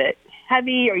a little bit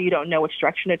heavy or you don't know which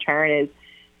direction to turn is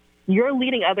you're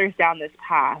leading others down this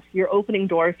path. You're opening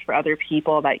doors for other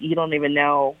people that you don't even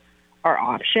know are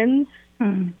options.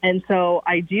 And so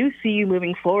I do see you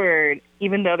moving forward,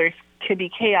 even though there could be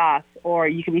chaos or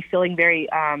you could be feeling very,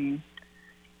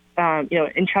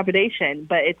 intrepidation.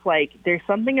 But it's like there's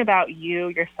something about you,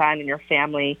 your son, and your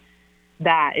family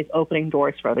that is opening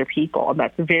doors for other people. And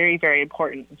that's very, very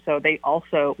important. So they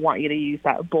also want you to use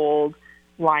that bold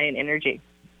lion energy.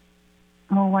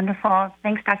 Oh, wonderful.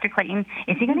 Thanks, Dr. Clayton.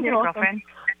 Is he going to get a girlfriend?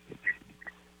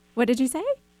 What did you say?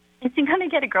 Is he going to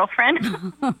get a girlfriend?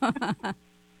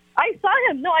 I saw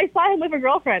him. No, I saw him with a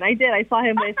girlfriend. I did. I saw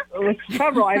him with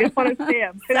several. I didn't want to say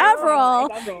him. Several.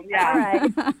 Yeah. All right.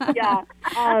 Yeah.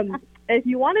 If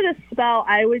you wanted a spell,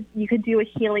 you could do a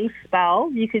healing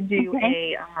spell. You could do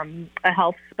a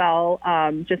health spell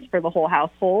just for the whole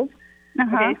household.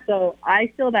 Okay, so I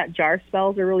feel that jar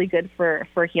spells are really good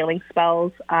for healing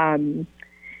spells. And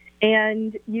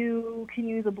you can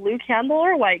use a blue candle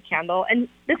or a white candle. And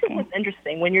this is what's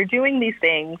interesting. When you're doing these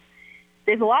things,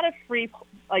 there's a lot of free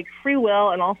will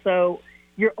and also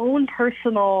your own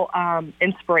personal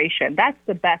inspiration. That's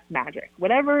the best magic.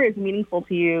 Whatever is meaningful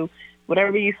to you,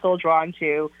 whatever you feel drawn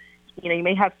to. You know, you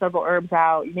may have several herbs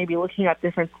out. You may be looking at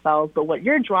different spells, but what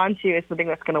you're drawn to is the thing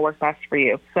that's going to work best for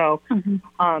you. So,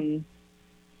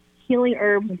 healing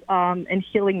herbs and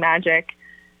healing magic.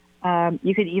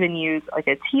 You could even use like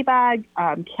a tea bag,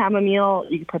 chamomile.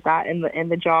 You can put that in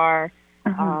the jar.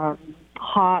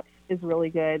 Hops is really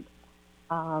good.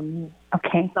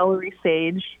 Celery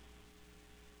sage.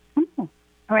 All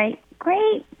right,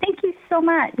 great. Thank you so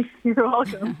much. You're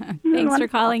welcome. Thanks for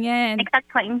calling in.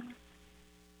 Exactly.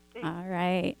 All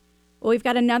right. Well, we've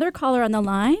got another caller on the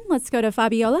line. Let's go to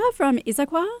Fabiola from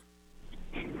Issaquah.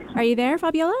 Are you there,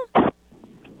 Fabiola?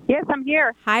 Yes, I'm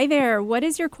here. Hi there. What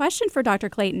is your question for Dr.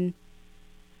 Clayton?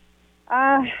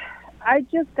 I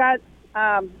just got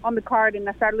on the card and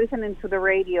I started listening to the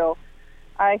radio.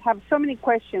 I have so many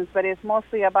questions, but it's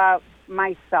mostly about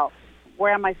myself.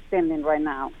 Where am I standing right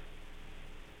now?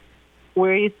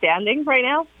 Where are you standing right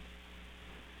now?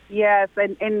 Yes,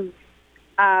 and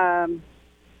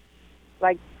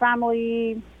like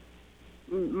family,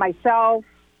 myself.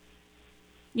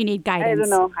 You need guidance. I don't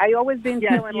know. I always been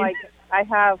feeling like I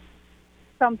have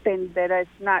something that is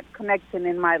not connecting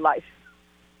in my life.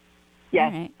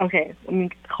 Yes. Right. Okay. Let me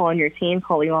call on your team,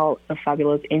 calling all the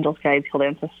fabulous angels, guides, healed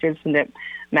ancestors, and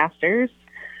masters.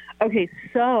 Okay,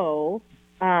 so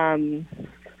the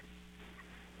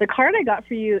card I got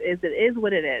for you is it is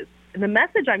what it is. And the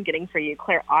message I'm getting for you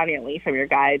clairaudiently from your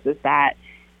guides is that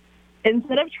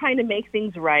instead of trying to make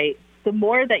things right, the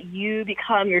more that you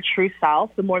become your true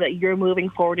self, the more that you're moving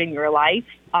forward in your life,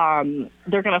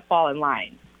 they're going to fall in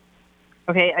line.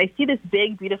 Okay, I see this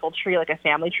big, beautiful tree, like a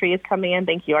family tree is coming in.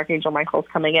 Thank you, Archangel Michael's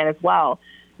coming in as well.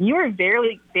 You are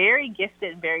very, very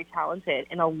gifted and very talented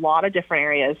in a lot of different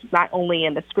areas, not only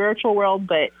in the spiritual world,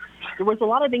 but there was a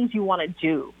lot of things you want to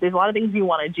do. There's a lot of things you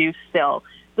want to do still.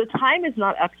 The time is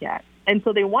not up yet. And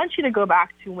so they want you to go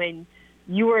back to when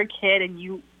you were a kid and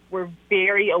you were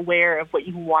very aware of what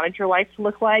you wanted your life to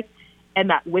look like and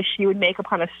that wish you would make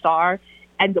upon a star,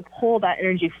 and to pull that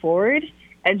energy forward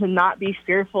and to not be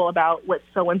fearful about what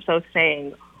so-and-so's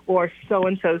saying or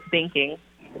so-and-so's thinking.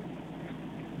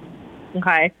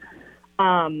 Okay?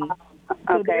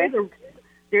 So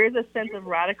there is a sense of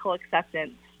radical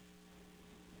acceptance.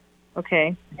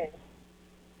 Okay?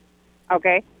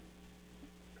 Okay.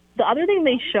 The other thing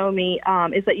they show me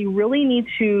is that you really need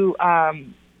to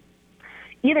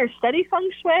either study feng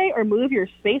shui or move your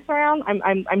space around.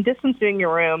 I'm distancing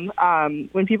your room.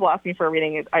 When people ask me for a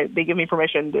reading, they give me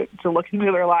permission to look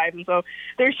into their lives. And so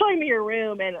they're showing me your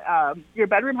room, and your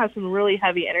bedroom has some really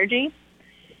heavy energy.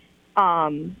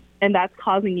 And that's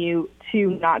causing you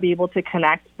to not be able to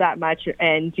connect that much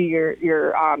and do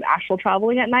your astral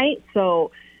traveling at night. So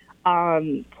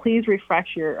please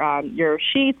refresh your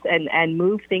sheets and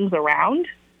move things around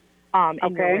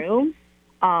in your room.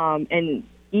 And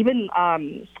even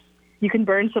you can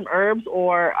burn some herbs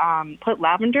or put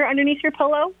lavender underneath your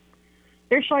pillow.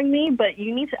 They're showing me, but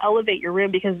you need to elevate your room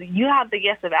because you have the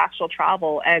gift of astral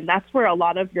travel, and that's where a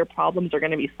lot of your problems are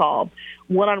going to be solved,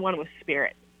 one-on-one with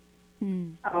spirit.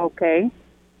 Okay.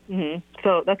 Mm-hmm.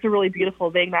 So that's a really beautiful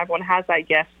thing. Not everyone has that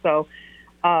gift, so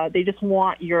they just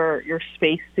want your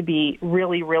space to be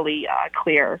really, really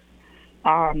clear.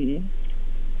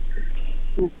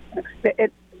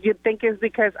 You think it's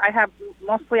because I have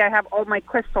all my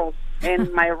crystals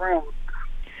in my room.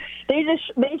 They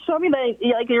show me that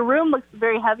like your room looks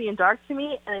very heavy and dark to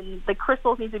me, and the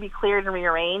crystals need to be cleared and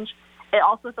rearranged. It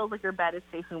also feels like your bed is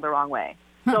facing the wrong way.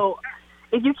 So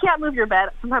if you can't move your bed,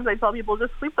 sometimes I tell people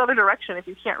just sleep the other direction if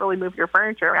you can't really move your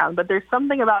furniture around. But there's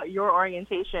something about your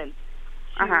orientation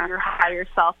to your higher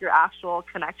self, your astral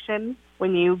connection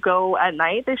when you go at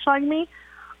night, they're showing me,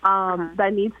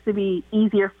 that needs to be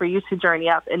easier for you to journey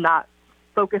up and not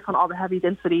focus on all the heavy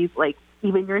densities, like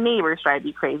even your neighbors drive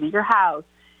you crazy, your house.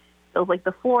 So like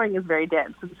the flooring is very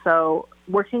dense. And so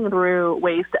working through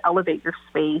ways to elevate your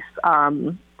space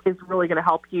is really going to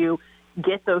help you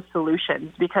get those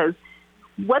solutions, because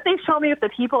what they show me with the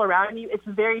people around you, it's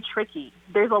very tricky.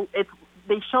 They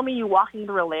show me you walking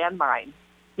through a landmine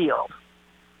field.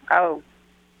 Oh.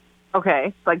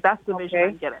 Okay. Like that's the vision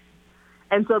I'm getting.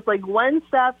 And so it's like one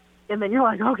step, and then you're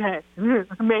like, okay,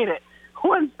 I made it.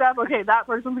 One step, okay, that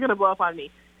person's going to blow up on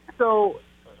me. So,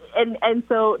 and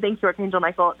so thank you, Archangel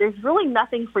Michael. There's really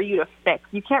nothing for you to fix.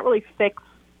 You can't really fix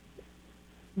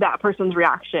that person's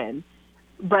reaction.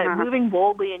 But moving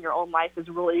boldly in your own life is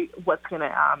really what's going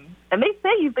to, and they say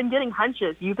you've been getting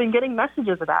hunches. You've been getting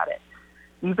messages about it.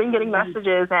 you've been getting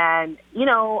messages, and, you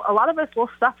know, a lot of us will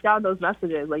stuff down those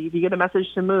messages. Like, if you get a message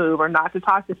to move or not to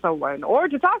talk to someone or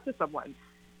to talk to someone,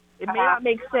 it may not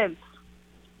make sense,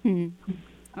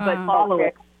 but follow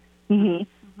it.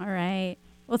 All right.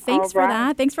 Well, thanks for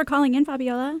that. Thanks for calling in,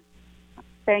 Fabiola.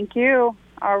 Thank you.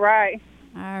 All right.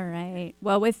 All right.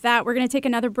 Well, with that, we're going to take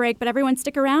another break, but everyone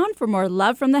stick around for more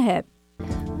Love from the Hip.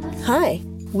 Hi,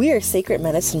 we are Sacred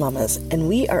Medicine Mamas, and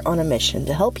we are on a mission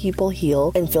to help people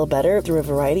heal and feel better through a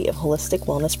variety of holistic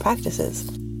wellness practices.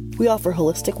 We offer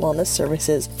holistic wellness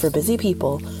services for busy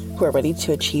people who are ready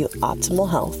to achieve optimal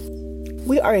health.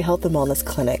 We are a health and wellness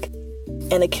clinic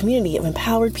and a community of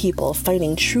empowered people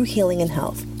finding true healing and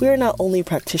health. We are not only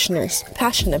practitioners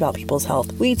passionate about people's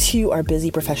health, we too are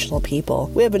busy professional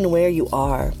people. We have been where you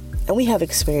are, and we have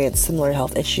experienced similar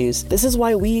health issues. This is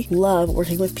why we love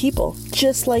working with people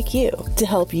just like you to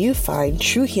help you find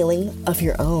true healing of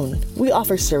your own. We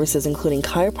offer services including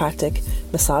chiropractic,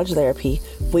 massage therapy,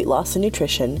 weight loss and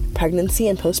nutrition, pregnancy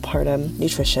and postpartum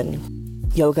nutrition,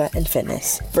 yoga, and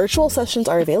fitness. Virtual sessions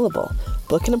are available.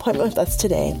 Book an appointment with us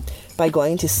today by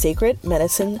going to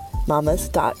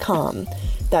sacredmedicinemamas.com.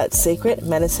 That's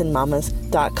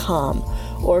sacredmedicinemamas.com,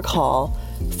 or call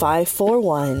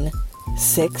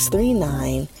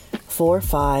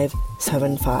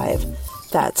 541-639-4575.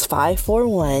 That's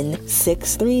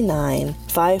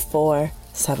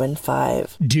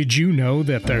 541-639-5475. Did you know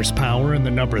that there's power in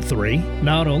the number 3?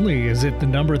 Not only is it the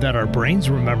number that our brains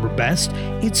remember best,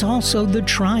 it's also the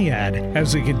triad,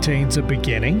 as it contains a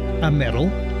beginning, a middle,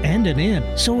 and an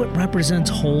end, so it represents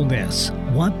wholeness.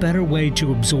 What better way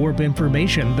to absorb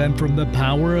information than from the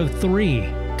power of 3?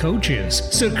 Coaches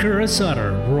Sakura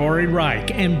Sutter, Rory Reich,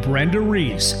 and Brenda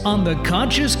Reese on the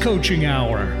Conscious Coaching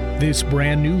Hour. This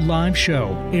brand new live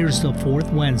show airs the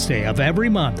fourth Wednesday of every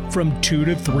month from 2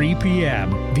 to 3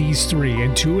 p.m. These 3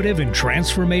 intuitive and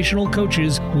transformational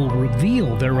coaches will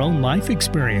reveal their own life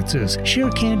experiences,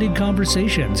 share candid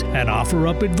conversations, and offer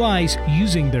up advice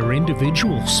using their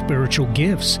individual spiritual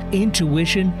gifts,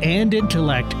 intuition, and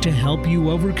intellect to help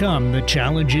you overcome the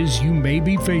challenges you may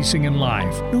be facing in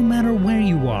life. No matter where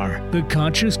you are, the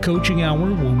Conscious Coaching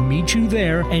Hour will meet you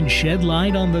there and shed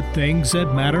light on the things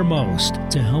that matter most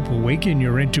to help awaken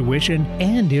your intuition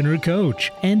and inner coach,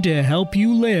 and to help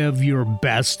you live your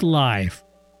best life.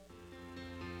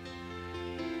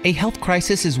 A health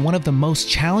crisis is one of the most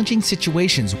challenging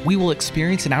situations we will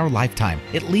experience in our lifetime.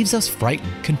 It leaves us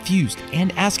frightened, confused,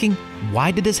 and asking,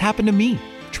 why did this happen to me?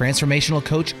 Transformational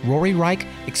coach Rory Reich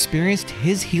experienced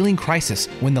his healing crisis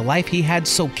when the life he had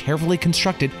so carefully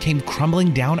constructed came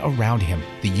crumbling down around him.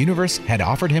 The universe had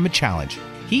offered him a challenge.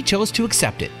 He chose to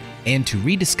accept it and to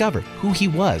rediscover who he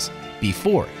was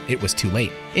before it was too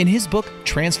late. In his book,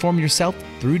 Transform Yourself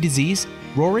Through Disease,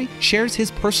 Rory shares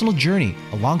his personal journey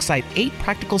alongside 8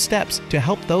 practical steps to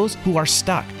help those who are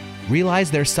stuck realize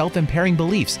their self-impairing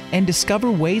beliefs and discover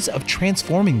ways of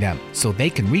transforming them so they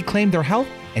can reclaim their health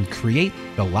and create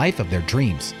the life of their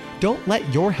dreams. Don't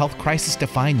let your health crisis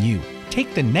define you.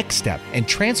 Take the next step and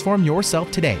transform yourself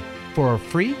today. For a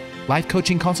free life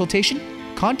coaching consultation,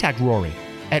 contact Rory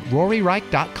at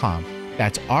roryreich.com.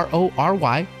 That's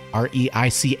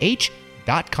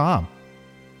RORYREICH.com.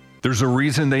 There's a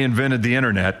reason they invented the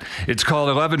internet. It's called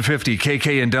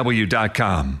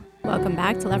 1150kknw.com. Welcome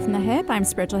back to Love from the Hip. I'm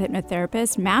spiritual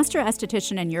hypnotherapist, master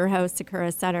esthetician, and your host,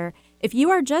 Sakura Sutter. If you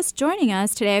are just joining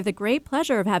us today, I have the great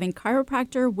pleasure of having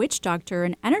chiropractor, witch doctor,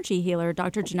 and energy healer,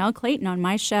 Dr. Janelle Clayton, on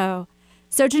my show.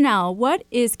 So, Janelle, what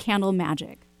is candle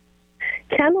magic?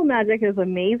 Candle magic is an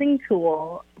amazing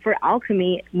tool for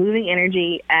alchemy, moving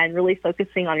energy, and really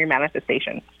focusing on your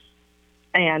manifestation.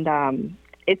 And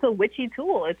it's a witchy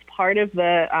tool. It's part of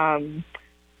the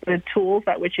tools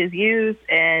that witches use,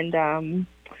 and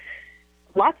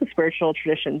lots of spiritual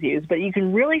traditions use. But you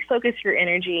can really focus your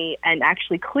energy and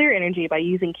actually clear energy by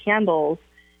using candles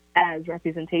as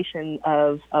representation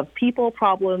of people,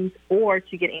 problems, or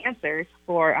to get answers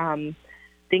for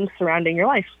things surrounding your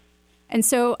life. And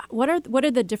so what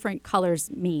do the different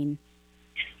colors mean?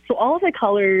 So all of the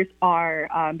colors are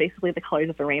basically the colors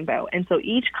of the rainbow. And so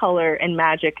each color in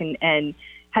magic and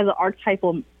has an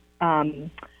archetypal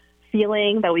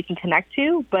feeling that we can connect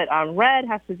to. But red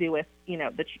has to do with,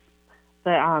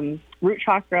 the root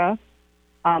chakra,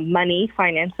 money,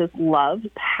 finances, love,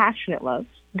 passionate love.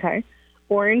 Okay.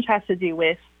 Orange has to do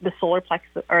with the solar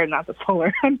plexus, or not the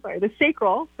solar, I'm sorry, the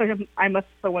sacral.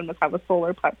 Someone must have a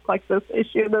solar plexus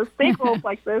issue, the sacral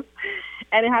plexus.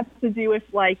 And it has to do with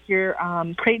like your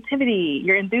creativity,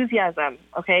 your enthusiasm,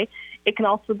 okay? It can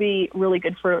also be really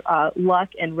good for luck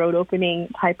and road opening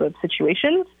type of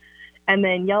situations. And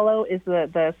then yellow is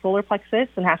the solar plexus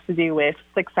and has to do with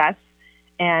success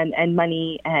and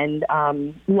money and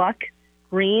luck.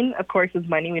 Green, of course, is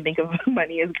money. We think of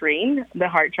money as green. The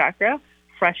heart chakra,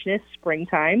 freshness,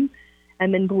 springtime.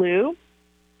 And then blue,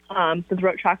 the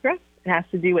throat chakra. It has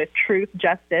to do with truth,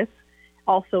 justice.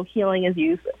 Also, healing is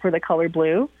used for the color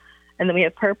blue. And then we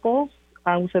have purple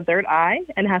with the third eye,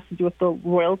 and it has to do with the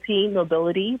royalty,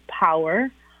 nobility, power,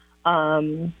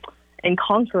 and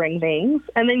conquering things.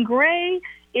 And then gray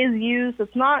is used,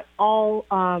 it's not all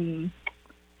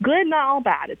good, not all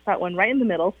bad. It's that one right in the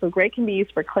middle. So gray can be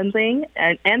used for cleansing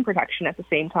and protection at the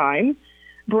same time.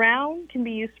 Brown can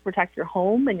be used to protect your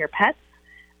home and your pets.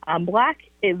 Black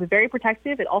is very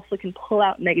protective. It also can pull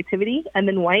out negativity. And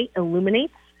then white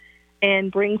illuminates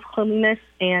and brings cleanliness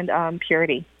and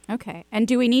purity. Okay. And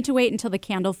do we need to wait until the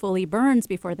candle fully burns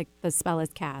before the spell is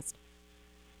cast?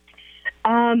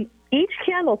 Each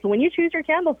candle, so when you choose your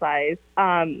candle size,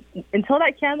 until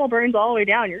that candle burns all the way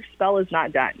down, your spell is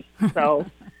not done. So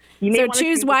you may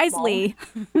choose wisely.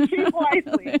 Choose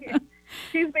wisely.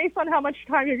 Choose based on how much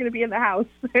time you're going to be in the house.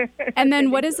 And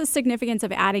then what is the significance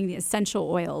of adding the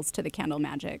essential oils to the candle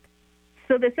magic?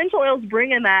 So the essential oils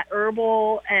bring in that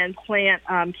herbal and plant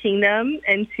kingdom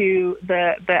into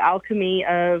the alchemy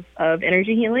of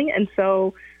energy healing. And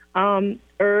so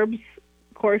herbs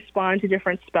correspond to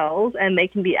different spells, and they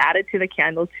can be added to the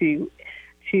candle to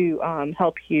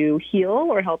help you heal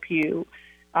or help you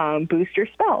boost your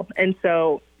spell. And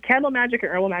so candle magic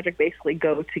and herbal magic basically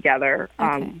go together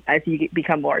as you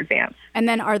become more advanced. And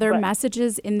then are there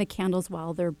messages in the candles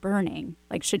while they're burning?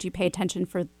 Like, should you pay attention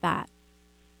for that?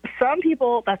 Some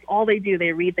people, that's all they do.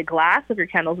 They read the glass. If your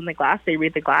candle's in the glass, they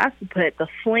read the glass. But the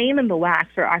flame and the wax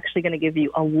are actually going to give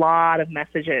you a lot of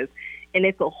messages. And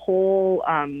it's a whole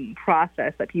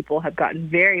process that people have gotten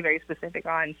very, very specific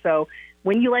on. So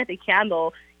when you light the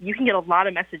candle, you can get a lot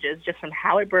of messages just from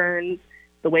how it burns,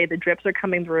 the way the drips are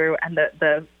coming through, and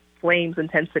the flame's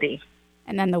intensity.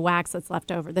 And then the wax that's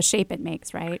left over, the shape it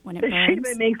makes, right, when it burns? The shape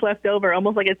it makes left over,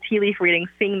 almost like a tea leaf reading,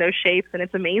 seeing those shapes. And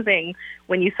it's amazing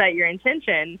when you set your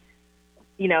intention,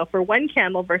 for one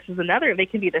candle versus another. They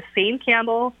can be the same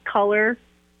candle, color,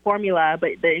 formula,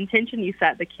 but the intention you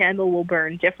set, the candle will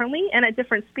burn differently and at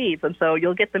different speeds. And so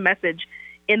you'll get the message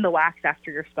in the wax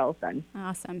after your spell's done.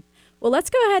 Awesome. Well, let's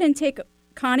go ahead and take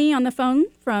Connie on the phone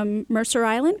from Mercer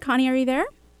Island. Connie, are you there?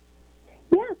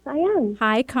 Yes, I am.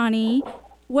 Hi, Connie.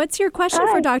 What's your question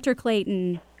for Dr.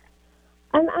 Clayton?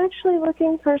 I'm actually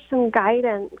looking for some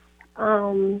guidance.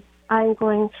 I'm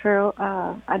going through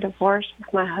a divorce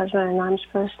with my husband, and I'm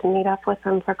supposed to meet up with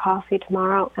him for coffee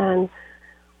tomorrow, and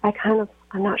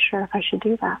I'm not sure if I should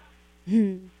do that.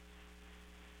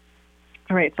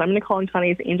 All right, so I'm going to call in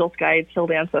Connie's angels, guides,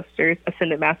 healed ancestors,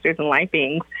 ascended masters, and light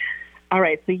beings. All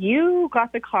right, so you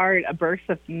got the card, a burst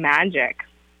of magic.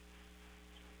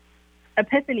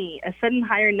 Epiphany, a sudden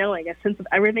higher knowing, a sense of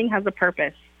everything has a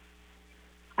purpose.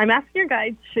 I'm asking your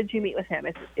guides, should you meet with him?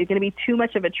 Is it going to be too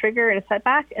much of a trigger and a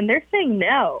setback? And they're saying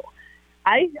no.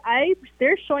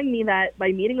 They're showing me that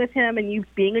by meeting with him and you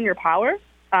being in your power,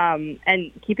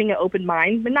 and keeping an open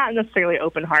mind, but not necessarily an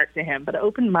open heart to him, but an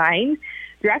open mind,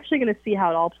 you're actually going to see how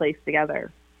it all plays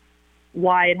together,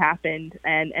 why it happened,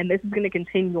 and this is going to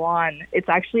continue on. It's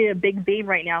actually a big theme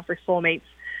right now for soulmates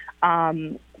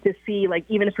to see, like,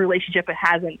 even if a relationship it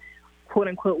hasn't,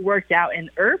 quote-unquote, worked out in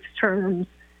Earth's terms,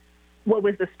 what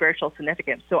was the spiritual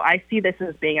significance? So I see this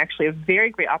as being actually a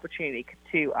very great opportunity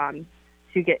to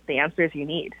get the answers you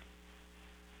need.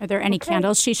 Are there any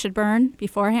candles she should burn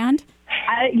beforehand?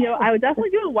 I would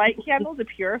definitely do a white candle to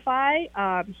purify.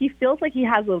 He feels like he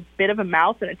has a bit of a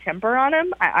mouth and a temper on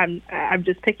him. I'm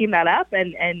just picking that up,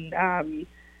 and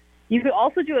you could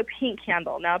also do a pink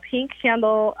candle. Now, a pink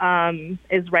candle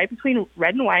is right between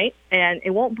red and white, and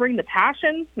it won't bring the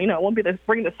passion. It won't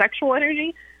bring the sexual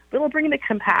energy, but it'll bring the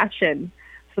compassion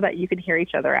so that you can hear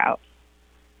each other out.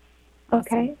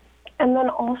 Okay. And then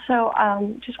also,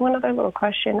 just one other little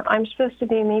question. I'm supposed to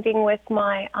be meeting with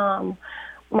my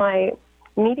my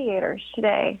mediators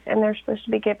today, and they're supposed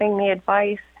to be giving me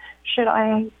advice. Should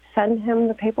I send him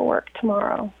the paperwork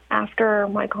tomorrow after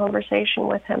my conversation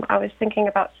with him? I was thinking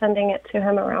about sending it to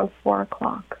him around 4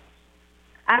 o'clock.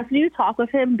 After you talk with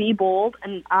him, be bold,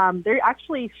 and they're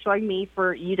actually showing me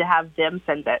for you to have them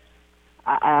send it.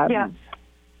 Yes.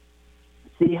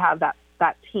 So you have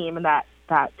that team and that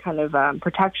kind of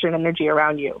protection energy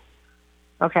around you.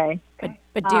 Okay?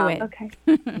 But do it. Okay.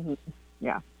 Mm-hmm.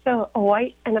 Yeah. So a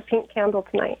white and a pink candle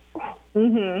tonight.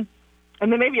 Mm-hmm.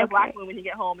 And then maybe a black one when you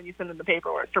get home and you send them the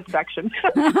paperwork for protection.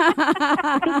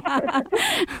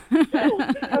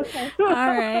 Okay. All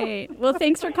right. Well,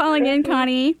 thanks for calling in,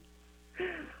 Connie.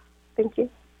 Thank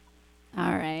you.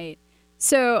 All right.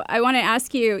 So I want to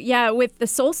ask you, with the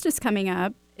solstice coming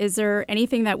up, is there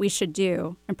anything that we should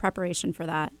do in preparation for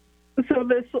that? So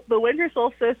the winter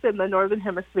solstice in the northern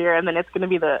hemisphere, and then it's going to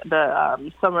be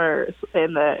the summer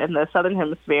in the southern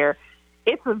hemisphere.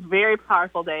 It's a very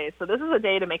powerful day. So this is a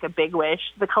day to make a big wish.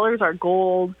 The colors are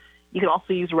gold. You can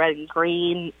also use red and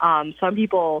green. Some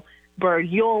people burn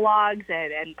Yule logs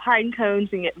and pine cones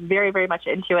and get very, very much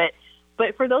into it.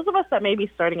 But for those of us that may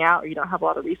be starting out or you don't have a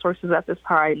lot of resources at this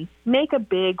time, make a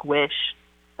big wish.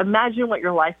 Imagine what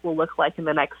your life will look like in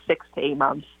the next 6 to 8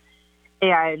 months.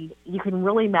 And you can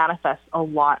really manifest a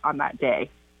lot on that day.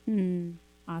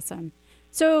 Awesome.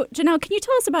 So, Janelle, can you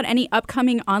tell us about any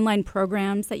upcoming online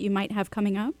programs that you might have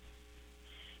coming up?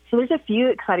 So there's a few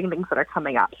exciting things that are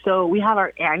coming up. So we have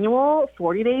our annual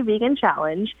 40-day vegan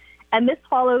challenge. And this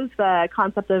follows the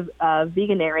concept of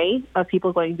veganary, of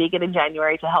people going vegan in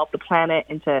January to help the planet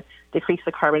and to decrease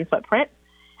the carbon footprint.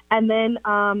 And then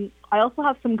I also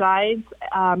have some guides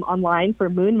online for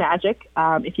moon magic.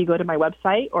 If you go to my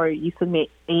website or you send me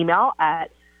an email at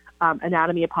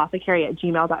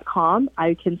anatomyapothecary@gmail.com,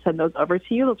 I can send those over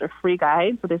to you. Those are free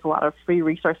guides, so there's a lot of free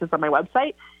resources on my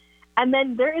website. And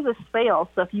then there is a sale.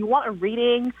 So if you want a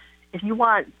reading, if you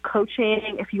want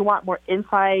coaching, if you want more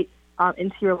insight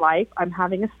into your life, I'm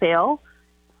having a sale.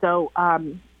 So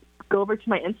go over to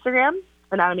my Instagram,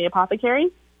 Anatomy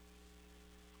Apothecary.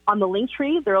 On the link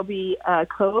tree, there will be a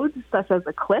code that says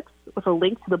Eclipse with a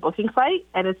link to the booking site,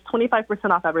 and it's 25%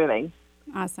 off everything.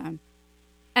 Awesome.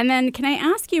 And then can I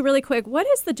ask you really quick, what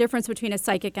is the difference between a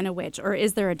psychic and a witch, or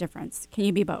is there a difference? Can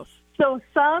you be both? So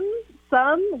some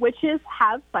witches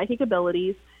have psychic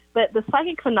abilities, but the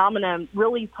psychic phenomenon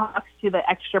really talks to the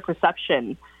extra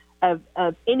perception of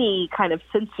any kind of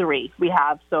sensory we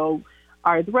have. So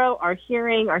our throat, our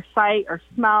hearing, our sight, our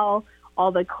smell,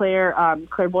 all the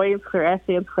clairvoyance,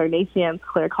 clairescience, clairnascience,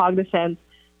 claircognizance.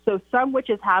 So some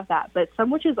witches have that, but some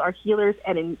witches are healers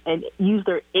and use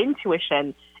their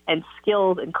intuition and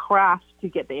skills and craft to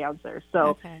get the answer. So,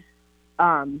 okay.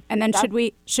 And then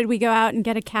should we go out and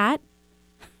get a cat?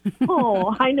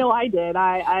 Oh, I know I did.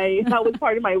 I that was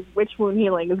part of my witch wound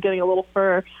healing, is getting a little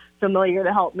fur familiar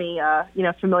to help me.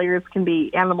 Familiars can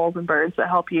be animals and birds that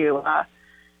help you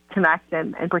connect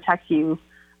and protect you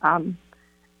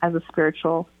as a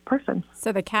spiritual person.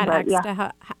 So the cat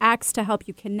acts to help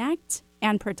you connect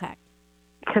and protect.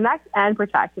 Connect and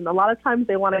protect. And a lot of times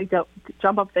they want to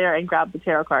jump up there and grab the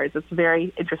tarot cards. It's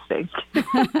very interesting.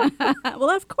 Well,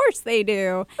 of course they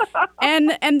do.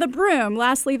 And the broom.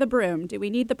 Lastly, the broom. Do we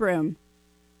need the broom?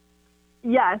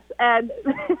 Yes. And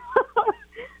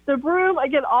the broom,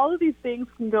 again, all of these things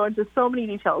can go into so many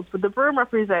details, but the broom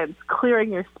represents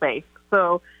clearing your space.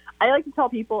 So I like to tell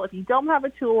people, if you don't have a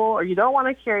tool or you don't want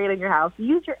to carry it in your house,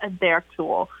 use your etheric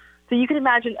tool. So you can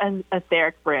imagine an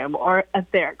etheric broom or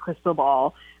etheric crystal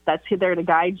ball that's there to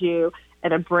guide you,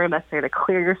 and a broom that's there to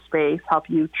clear your space, help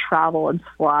you travel and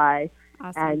fly,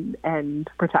 awesome, and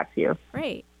protect you.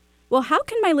 Great. Well, how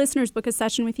can my listeners book a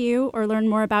session with you or learn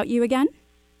more about you again?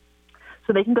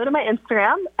 So they can go to my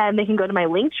Instagram and they can go to my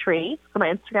link tree. So my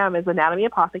Instagram is Anatomy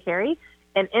Apothecary,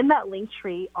 and in that link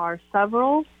tree are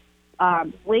several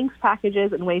links,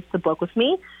 packages, and ways to book with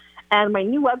me. And my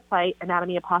new website,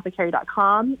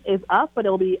 anatomyapothecary.com, is up, but it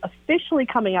will be officially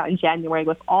coming out in January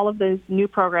with all of those new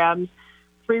programs,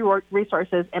 free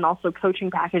resources, and also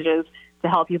coaching packages to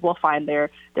help people find their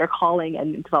calling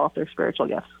and develop their spiritual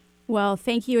gifts. Well,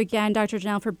 thank you again, Dr.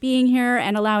 Janelle, for being here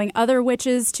and allowing other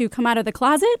witches to come out of the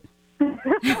closet.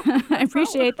 I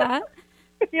appreciate that.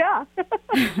 Yeah.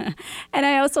 And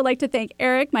I also like to thank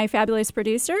Eric, my fabulous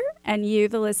producer, and you,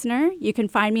 the listener. You can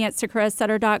find me at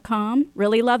sakurasutter.com.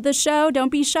 Really love the show. Don't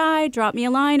be shy. Drop me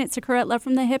a line at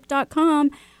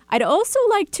sakura@lovefromthehyp.com. I'd also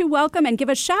like to welcome and give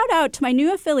a shout out to my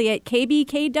new affiliate,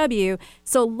 KBKW.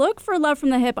 So look for Love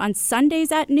from the Hyp on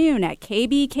Sundays at noon at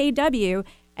KBKW.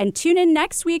 And tune in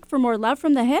next week for more Love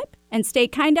from the Hyp. And stay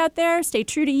kind out there, stay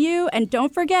true to you, and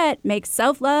don't forget, make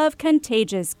self-love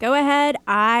contagious. Go ahead,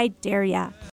 I dare ya.